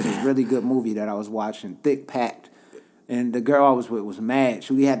time, and it was a really good movie that I was watching, thick packed. And the girl I was with was mad.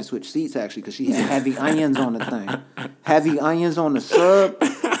 We had to switch seats actually because she had heavy onions on the thing, heavy onions on the sub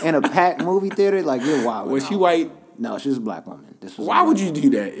in a packed movie theater. Like, you're wild. Was she white? No, she was a black woman. This was a Why black would you woman. do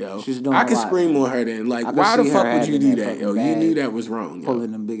that, yo? She's doing I a could lot, scream man. on her then. Like, I could why the see fuck her would you having do that that, yo? fucking You knew bag, that was wrong, yo.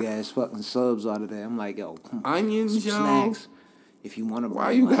 Pulling them big ass fucking subs out of there. I'm like, yo, Onions, yo. snacks. If you want to,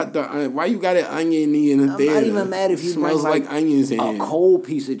 Why you got an onion in the I'm theater? not even mad if you smells bring like onions in a here. cold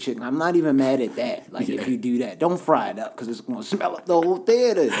piece of chicken. I'm not even mad at that. Like, Yeah. if you do that, don't fry it up because it's gonna smell up the whole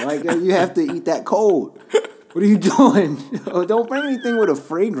theater. Like, yo, you have to eat that cold. What are you doing? Don't bring anything with a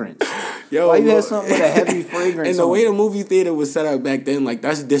fragrance. Yo, Why you look, have something with a heavy fragrance? And the on way it? the movie theater was set up back then, like,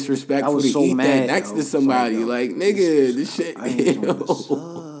 that's disrespectful I was to so eat mad, that next yo. to somebody. It's Like, nigga, this shit. I ain't doing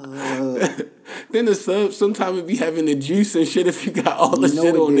yo. this. Then the sub sometimes it be having the juice and shit if you got all the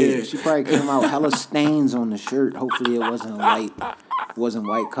shit on there. She probably came out hella stains on the shirt. Hopefully it wasn't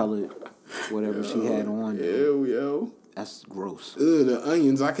white colored, whatever she had on. Yo. That's gross. The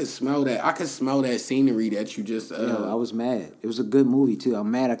onions, I could smell that. I could smell that scenery that you just. I was mad. It was a good movie too. I'm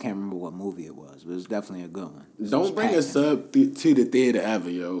mad I can't remember what movie it was, but it was definitely a good one. Don't bring a sub to the theater ever,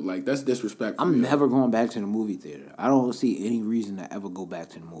 yo. Like that's disrespectful. I'm never going back to the movie theater. I don't see any reason to ever go back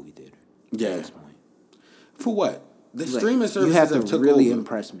to the movie theater. Yeah. At this point. For what? The streaming services you have to took really over.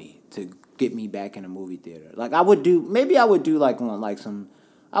 impress me to get me back in the movie theater. Like I would do like on like some.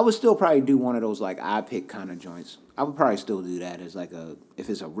 I would still probably do one of those like iPick kind of joints. I would probably still do that as like if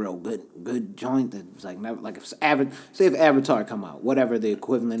it's a real good joint that's like never like if Avatar come out, whatever the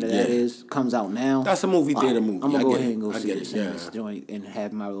equivalent of that is, comes out now. That's a movie theater movie. I'm gonna go ahead and go I see get this it, in this joint and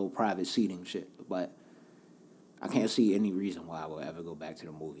have my little private seating shit. But I can't see any reason why I will ever go back to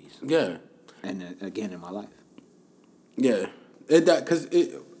the movies. Yeah. And again in my life. Yeah. Because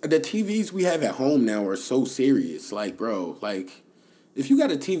the TVs we have at home now are so serious. Like, bro, like. If you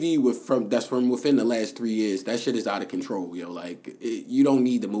got a TV that's from within the last 3 years, that shit is out of control, yo. Like, you don't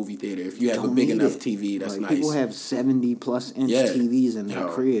need the movie theater. If you have a big enough TV, that's like, nice. People have 70+ inch TVs in their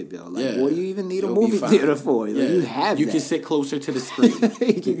crib, yo. Like, what do you even need a movie theater for? Like, you have you that. can sit closer to the screen.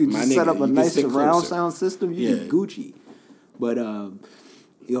 You can just set up a nice surround sound system. You can Gucci. But,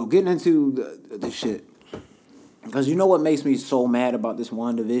 getting into the shit. Because you know what makes me so mad about this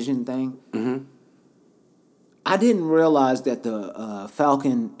WandaVision thing? Mm-hmm. I didn't realize that the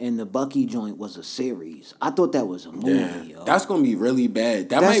Falcon and the Bucky joint was a series. I thought that was a movie, yo. That's gonna be really bad.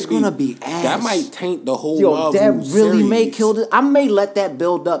 That's gonna be ass. That might taint the whole Marvel that really series. may kill it. I may let that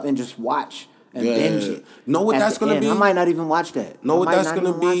build up and just watch and binge it. Know what that's gonna be? I might not even watch that. Know what that's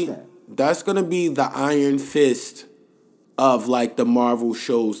gonna be? That's gonna be the Iron Fist of like the Marvel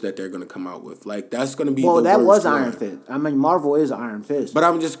shows that they're gonna come out with. Like that's gonna be. Well, the that worst was one. Iron Fist. I mean, Marvel is Iron Fist. But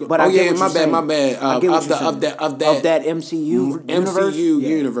I'm just. But I get my what you're bad. saying. Of that MCU universe.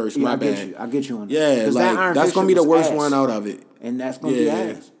 universe. My bad. I get you on that. Yeah, like that's gonna be the worst one out of it. And that's gonna be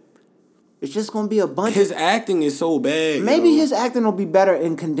ass. It's just gonna be a bunch. His acting is so bad. Maybe his acting will be better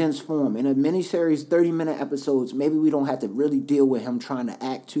in condensed form in a miniseries, 30-minute episodes. Maybe we don't have to really deal with him trying to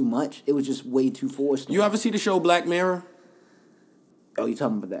act too much. It was just way too forced. You ever see the show Black Mirror? Oh, you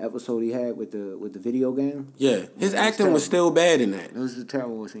talking about the episode he had with the video game? Yeah, his acting was still bad in that. It was a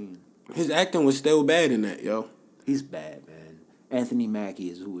terrible scene. His acting was still bad in that, yo. He's bad, man. Anthony Mackie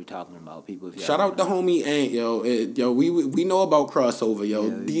is who we're talking about. People, if shout out to homie Ant, yo. Yo, we know about crossover, yo.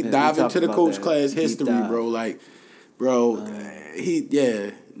 Deep dive into the coach class history, bro. Like, bro,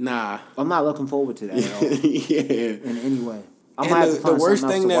 nah. I'm not looking forward to that at all. In any way. And the worst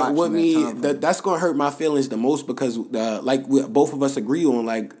thing that with me that's gonna hurt my feelings the most because both of us agree on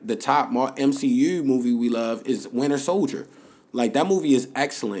like the top MCU movie we love is Winter Soldier. Like that movie is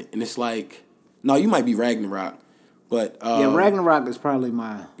excellent, and it's like no, you might be Ragnarok, but Ragnarok is probably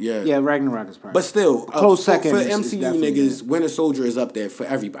my Ragnarok is probably. But still, close second for is MCU niggas, Winter Soldier is up there for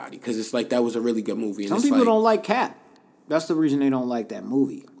everybody because it's like that was a really good movie. And some people don't like Cap. That's the reason they don't like that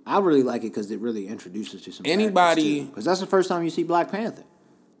movie. I really like it because it really introduces to some anybody because that's the first time you see Black Panther.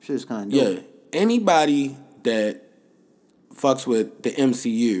 Shit is kind of dope. Yeah, anybody that fucks with the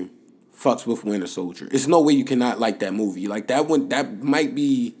MCU fucks with Winter Soldier. There's no way you cannot like that movie. Like that one, that might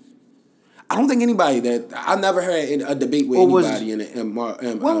be. I don't think anybody I never had a debate with anybody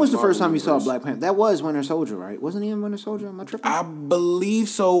when was the first time you saw Black Panther? That was Winter Soldier, right? Wasn't he in Winter Soldier? Am I tripping? I believe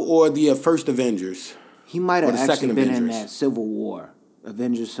so, or the first Avengers. He might have actually been in that Civil War.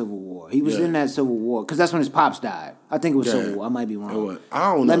 Avengers Civil War. He was in that Civil War because that's when his pops died. I think it was Civil War. I might be wrong.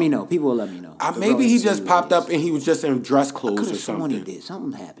 I don't know. Let me know. People will let me know. Maybe he just popped up and he was just in dress clothes or something. He did.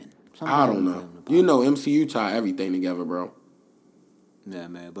 Something happened. I don't know. You know, MCU tie everything together, bro. Yeah,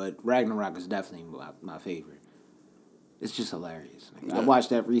 man. But Ragnarok is definitely my favorite. It's just hilarious. I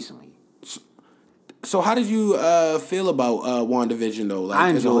watched that recently. So how did you feel about WandaVision though? Like, I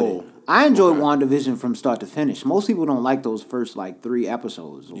enjoyed it. I enjoyed WandaVision from start to finish. Most people don't like those first like 3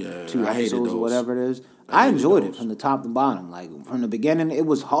 episodes or 2 episodes or whatever it is. I enjoyed it from the top to bottom. Like from the beginning, it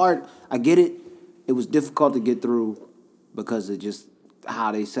was hard. I get it. It was difficult to get through because of just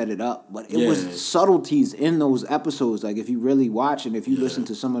how they set it up. But it was subtleties in those episodes. Like if you really watch and if you listen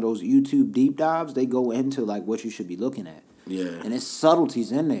to some of those YouTube deep dives, they go into like what you should be looking at. Yeah. And it's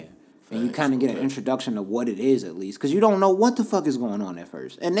subtleties in there. And you kind of get an introduction of what it is, at least. Because you don't know what the fuck is going on at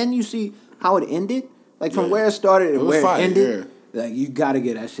first. And then you see how it ended. Like, from where it started and where it ended. Like, you got to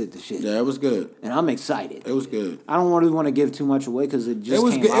get that shit to shit. Yeah, it was good. And I'm excited. It was good. I don't really want to give too much away because it just It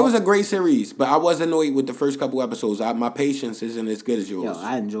was came good. out. It was a great series, but I was annoyed with the first couple episodes. My patience isn't as good as yours. Yo,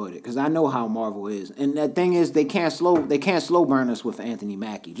 I enjoyed it because I know how Marvel is, and the thing is, they can't slow burn us with Anthony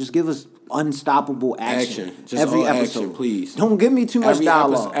Mackie. Just give us unstoppable action, Just every all episode, action, please. Don't give me too much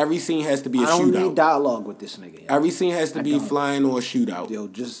dialogue. Every scene has to be a I don't shootout. need dialogue with this nigga. Yo. Every scene has to be flying or a shootout. Yo,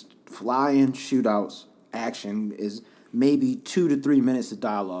 just flying shootouts. Action is maybe 2 to 3 minutes of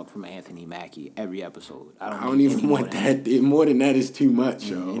dialogue from Anthony Mackie every episode. I don't even want that. More than that is too much,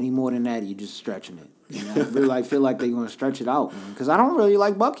 yo. Any more than that, you're just stretching it. You know, I really feel like they're gonna stretch it out, because I don't really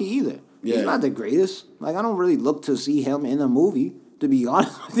like Bucky either. Yeah. He's not the greatest. Like, I don't really look to see him in a movie, to be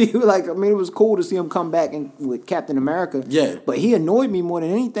honest with you. Like, I mean, it was cool to see him come back with Captain America. Yeah. But he annoyed me more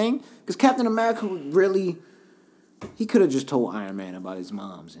than anything, because Captain America really, he could have just told Iron Man about his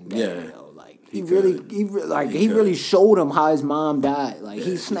mom's and dad. Yeah. Yo. Like, He he really showed him how his mom died. Like, Yeah,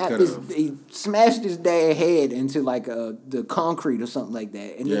 he smashed his dad's head into like the concrete or something like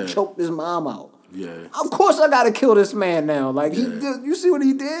that, and then choked his mom out. Yeah. Of course, I gotta kill this man now. Like, Yeah. you see what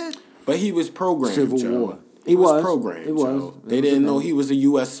he did? But he was programmed, Civil Joe. War. He was was. programmed, He was. Joe. It They was didn't a know thing. he was a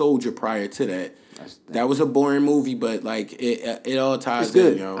U.S. soldier prior to that. That was a boring movie, but like it all ties It's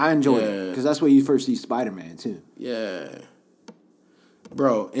good. in, yo. I enjoyed it because that's where you first see Spider-Man too. Yeah.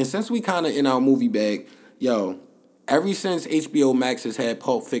 Bro, and since we kind of in our movie bag, yo, ever since HBO Max has had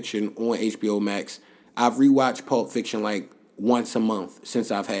Pulp Fiction on HBO Max, I've rewatched Pulp Fiction like once a month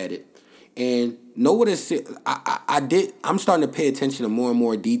since I've had it. And know what it's, I'm starting to pay attention to more and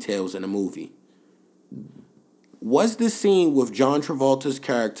more details in the movie. Was the scene with John Travolta's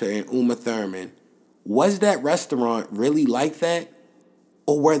character and Uma Thurman, was that restaurant really like that?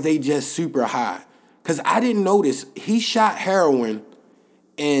 Or were they just super high? Because I didn't notice. He shot heroin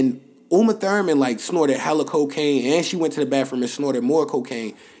and Uma Thurman like snorted hella cocaine, and she went to the bathroom and snorted more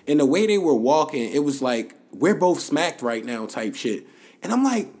cocaine. And the way they were walking, it was like, we're both smacked right now type shit. And I'm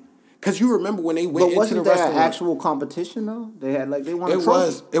like, because you remember when they went into the restaurant. But wasn't there an actual competition though? They won a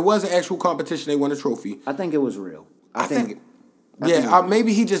trophy. It was an actual competition. They won a trophy. I think it was real. I think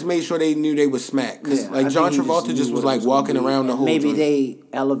maybe he just made sure they knew they was smacked. Because John Travolta just was like walking around the whole maybe joint. they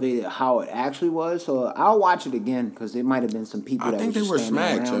elevated how it actually was. So I'll watch it again because there might have been some people that were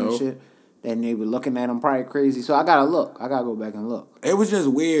smacked, and shit. And they were looking at him probably crazy. So I gotta look. I gotta go back and look. It was just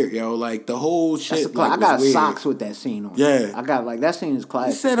weird, yo. Like the whole shit. I got was weird. socks with that scene on. Yeah. I got that scene is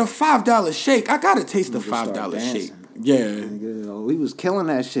classic. He said a $5 shake. I gotta taste the $5 shake. Yeah. He was killing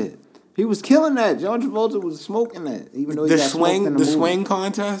that shit. He was killing that. John Travolta was smoking that. Even though he got smoked in the movie. swing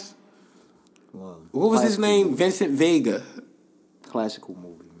contest. Well, what was his name? Vincent Vega. Classical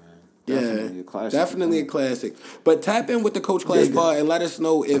movie, man. Definitely a classic. Definitely a classic. But tap in with the Coach Class Pod and let us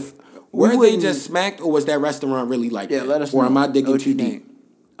know if were they just smacked or was that restaurant really like that? Let us or know. am I digging too deep?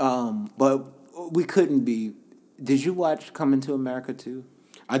 But we couldn't be. Did you watch Coming to America too?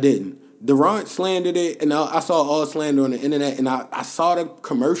 I didn't. Durant slandered it, and I saw all slander on the internet, and I saw the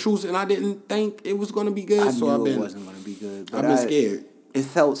commercials, and I didn't think it was going to be good. I knew it wasn't going to be good. I've been scared. It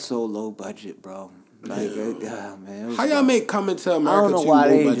felt so low budget, bro. Like, man. How y'all make Coming to America? I don't know why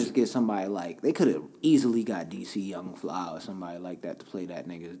they didn't just get somebody like they could have easily got DC Young Fly or somebody like that to play that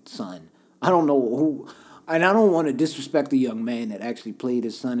nigga's son. I don't know who, and I don't want to disrespect the young man that actually played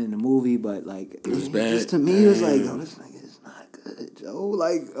his son in the movie, but like it was bad. Just to me, it was like, oh, this nigga is not good, Joe.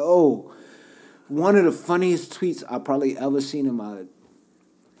 Like, one of the funniest tweets I probably ever seen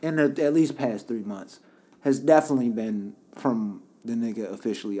in at least past 3 months has definitely been from the nigga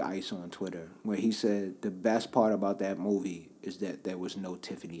Officially Ice on Twitter, where he said the best part about that movie is that there was no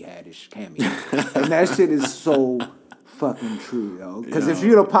Tiffany Haddish cameo. And that shit is so fucking true, yo. Because if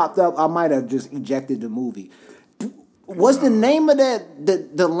you'd have popped up, I might have just ejected the movie. What's the name of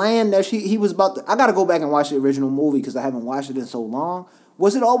the land that he was about to... I got to go back and watch the original movie because I haven't watched it in so long.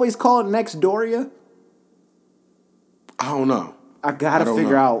 Was it always called Next Doria? I don't know. I got to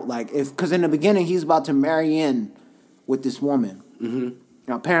figure out, like, because in the beginning, he's about to marry in with this woman. Mm-hmm.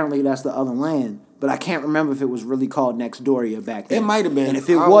 Now, apparently, that's the other land, but I can't remember if it was really called Next Doria back then. It might have been. And if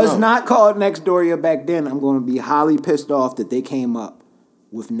it was not called Next Doria back then, I'm going to be highly pissed off that they came up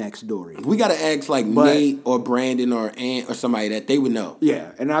with Next Doria. We got to ask, like, Nate or Brandon or Ant or somebody that they would know.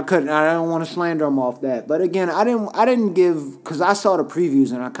 Yeah, and I don't want to slander them off that. But again, I didn't give, because I saw the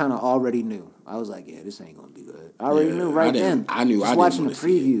previews and I kind of already knew. I was like, yeah, this ain't going to be good. I already knew then. I knew. Just watching the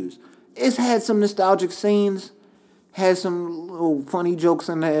previews. It's had some nostalgic scenes, had some little funny jokes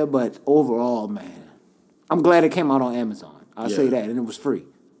in there, but overall, man, I'm glad it came out on Amazon. I'll say that, and it was free.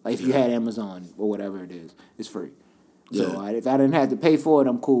 Like, if you had Amazon or whatever it is, it's free. So if I didn't have to pay for it,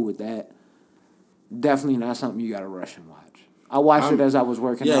 I'm cool with that. Definitely not something you got to rush and watch. I watched it as I was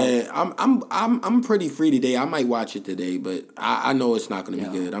working out. Yeah, I'm pretty free today. I might watch it today, but I know it's not going to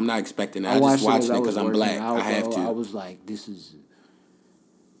be good. I'm not expecting that. I just watching it because I'm black. I have to. I was like, this is.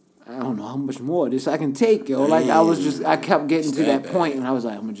 I don't know how much more of this I can take, yo. Like I kept getting to that point, and I was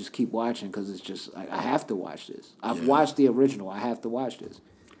like, I'm gonna just keep watching because it's just like I have to watch this. I've watched the original. I have to watch this.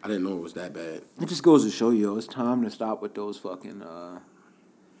 I didn't know it was that bad. It just goes to show you, it's time to stop with those fucking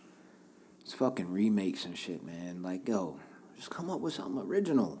remakes and shit, man. Like, yo, just come up with something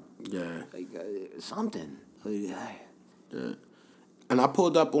original. Yeah. Like something. Yeah. And I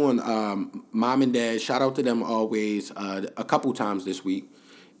pulled up on Mom and Dad. Shout out to them always. A couple times this week.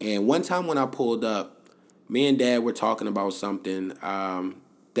 And one time when I pulled up, me and Dad were talking about something that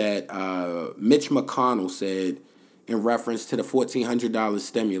Mitch McConnell said in reference to the $1,400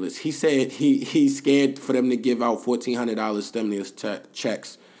 stimulus. He said he's scared for them to give out $1,400 stimulus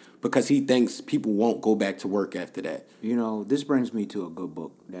checks because he thinks people won't go back to work after that. You know, this brings me to a good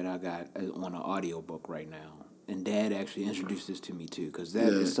book that I got on an audio book right now. And Dad actually introduced this to me, too, because that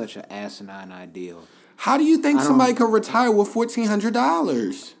is such an asinine ideal. How do you think somebody could retire with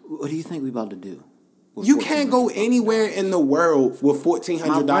 $1,400? What do you think we about to do? You can't go anywhere in the world with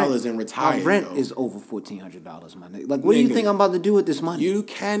 $1,400 and retire. My rent is over $1,400, my nigga. Like, what do you think I'm about to do with this money? You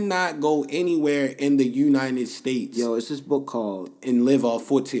cannot go anywhere in the United States. Yo, it's this book called and live off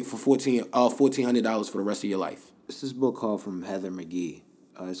 $1,400 for the rest of your life. It's this book called from Heather McGee.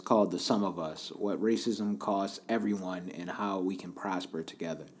 It's called The Sum of Us: What Racism Costs Everyone and How We Can Prosper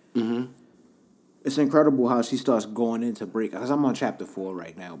Together. Mm-hmm. It's incredible how she starts going into because I'm on chapter 4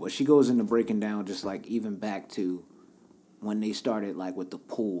 right now, but she goes into breaking down just like even back to when they started like with the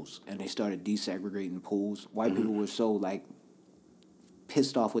pools and they started desegregating pools. White people were so like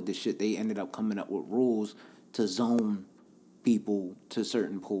pissed off with this shit, they ended up coming up with rules to zone people to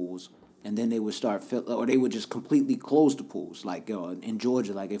certain pools, and then they would or they would just completely close the pools. Like in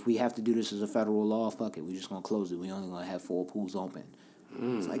Georgia, like if we have to do this as a federal law, fuck it, we just gonna close it. We only gonna have 4 pools open.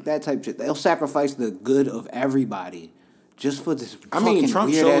 It's like that type of shit. They'll sacrifice the good of everybody just for this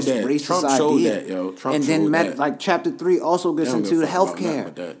Trump showed that. Racist Trump idea. showed that, yo. Trump and then showed that. like chapter 3 also gets into the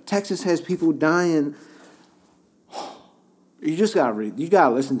healthcare. Texas has people dying. You just gotta read. You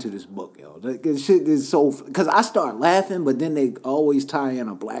gotta listen to this book, yo. This shit is so. Because I start laughing, but then they always tie in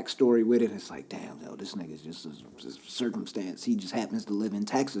a black story with it. It's like, damn, yo, this nigga's just a circumstance. He just happens to live in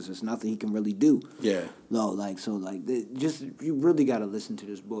Texas. There's nothing he can really do. Yeah. No, like just you really gotta listen to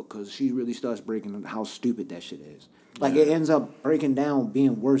this book because she really starts breaking how stupid that shit is. Like it ends up breaking down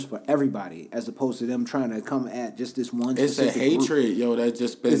being worse for everybody as opposed to them trying to come at just this one. It's a hatred, group. Yo, that's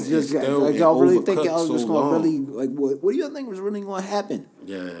just been like y'all really think y'all just gonna really like what do you think was really gonna happen?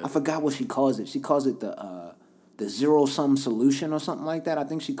 Yeah, I forgot what she calls it. She calls it the zero sum solution or something like that. I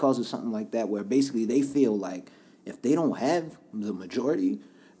think she calls it something like that, where basically they feel like if they don't have the majority,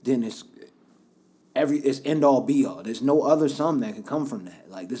 then it's end all be all. There's no other sum that can come from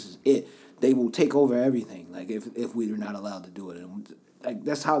that. Like this is it. They will take over everything. Like if we are not allowed to do it, and like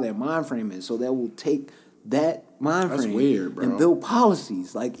that's how their mind frame is. So they will take that mind frame weird, bro. And build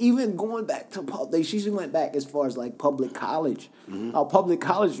policies. Like even going back to she went back as far as like public college. Mm-hmm. How public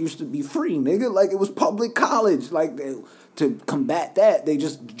college used to be free, nigga. Like it was public college. Like to combat that, they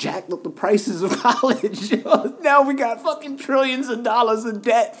just jacked up the prices of college. Now we got fucking trillions of dollars of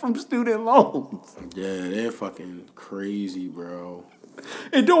debt from student loans. Yeah, they're fucking crazy, bro.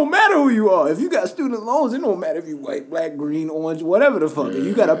 It don't matter who you are. If you got student loans, it don't matter if you white, black, green, orange, whatever the fuck. Yeah.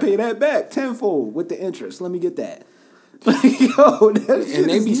 You gotta pay that back tenfold with the interest. Let me get that. Yo, that shit and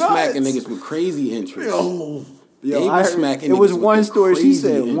they be nuts. smacking niggas with crazy interest. Yo, they be smacking. It was one story. She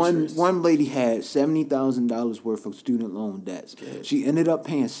said interest. one lady had $70,000 worth of student loan debts. Yeah. She ended up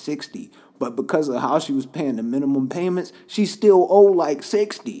paying $60,000. But because of how she was paying the minimum payments, she still owed like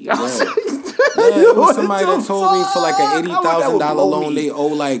 $60,000. Yeah, it was somebody that told me for like an $80,000 loan, they owe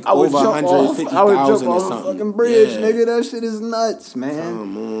like over $150,000 or something. Fucking bridge, nigga. That shit is nuts, man.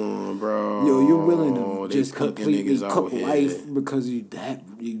 Come on, bro. Yo, you're willing to just completely cook life because you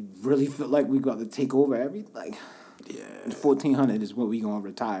really feel like we got to take over everything. Like, yeah, 1,400 is what we gonna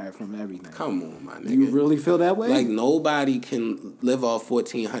retire from everything. Come on, my nigga. You really feel that way? Like nobody can live off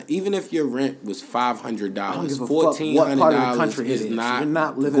 $1,400. Even if your rent was $500, $1,400 is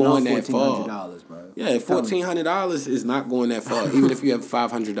not living going off that far. $1,400, bro. Yeah, $1,400 is not going that far. Even if you have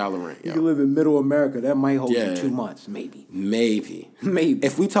 $500 rent. You can live in middle America. That might hold you 2 months, maybe. Maybe.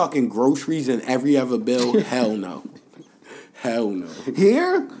 If we talking groceries and every other bill, hell no. Hell no.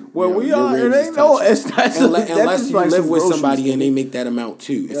 Here, where we are, it ain't no. Unless you live with somebody and they make that amount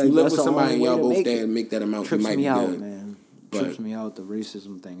too. If you live with somebody and y'all both there and make that amount, you might be good. Man. Trips me out. The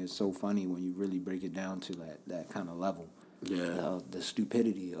racism thing is so funny when you really break it down to that kind of level. The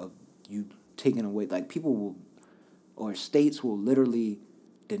stupidity of you taking away, like people will, or states will literally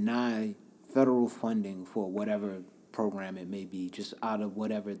deny federal funding for whatever program it may be, just out of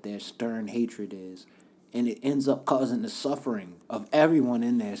whatever their stern hatred is, and it ends up causing the suffering of everyone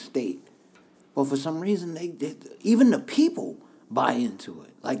in their state. But for some reason, they even the people buy into it.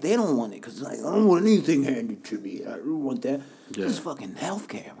 Like, they don't want it because, like, I don't want anything handed to me. I don't want that. Yeah. This is fucking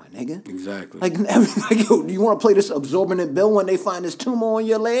healthcare, my nigga. Exactly. Like, yo, do you want to play this absorbent bill when they find this tumor on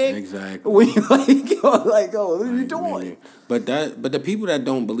your leg? Exactly. When you like, yo, what are you doing? But the people that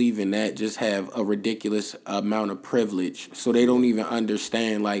don't believe in that just have a ridiculous amount of privilege, so they don't even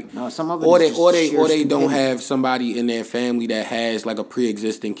understand. Like, no, some of it or is they don't have somebody in their family that has like a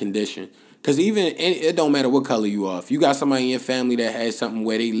pre-existing condition. Because even, it don't matter what color you are. If you got somebody in your family that has something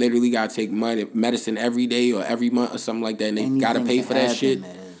where they literally got to take medicine every day or every month or something like that, and they got to pay for that shit,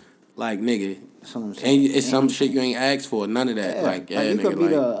 man. Like, nigga, and it's some shit you ain't asked for, none of that. Yeah. Like, yeah, you nigga, could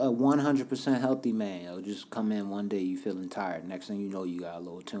be a 100% healthy man. It'll just come in one day, you feeling tired. Next thing you know, you got a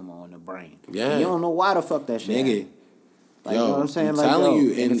little tumor on the brain. Yeah. And you don't know why the fuck that shit nigga. Like, you know what I'm saying? Like, telling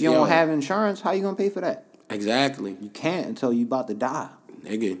you, and if you don't have insurance, how you gonna pay for that? Exactly. You can't until you about to die.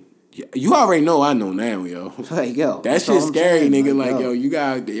 Nigga. You already know I know now, yo. Like, yo. That shit's scary, nigga. Like, yo, you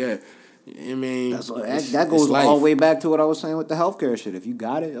got, yeah. I mean, that goes all the way back to what I was saying with the healthcare shit. If you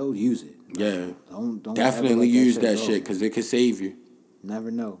got it, use it. Yeah. Don't definitely use that shit because it could save you.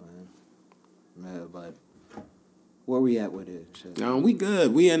 Never know, man. Yeah, but where we at with it? Shit. We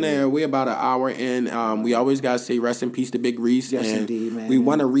good. We in there. We about an hour in. We always gotta say rest in peace to Big Reese. Yes, and indeed, man. We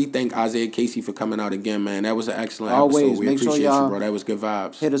want to re-thank Isaiah Casey for coming out again, man. That was an excellent Always. episode. We Make appreciate sure y'all you, bro. That was good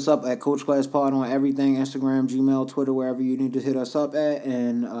vibes. Hit us up at Coach Class Pod on everything: Instagram, Gmail, Twitter, wherever you need to hit us up at.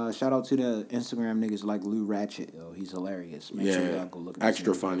 And shout out to the Instagram niggas like Lou Ratchet. Yo, he's hilarious. Make sure y'all go look at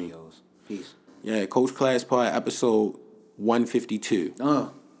extra funny. videos. Peace. Yeah, Coach Class Pod episode 152.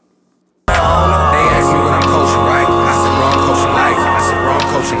 They ask me what I'm coaching, right? I said, bro, I'm coaching life. I said, bro, I'm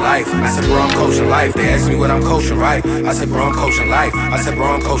coaching life. I said, bro, I'm coaching life. They ask me what I'm coaching, right? I said, bro, I'm coaching life. I said, bro,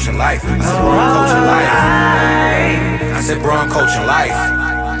 I'm coaching life. I said, bro, I'm coaching life. I said, bro, I'm coaching life.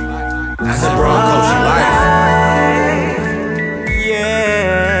 I said, bro, I'm coaching life.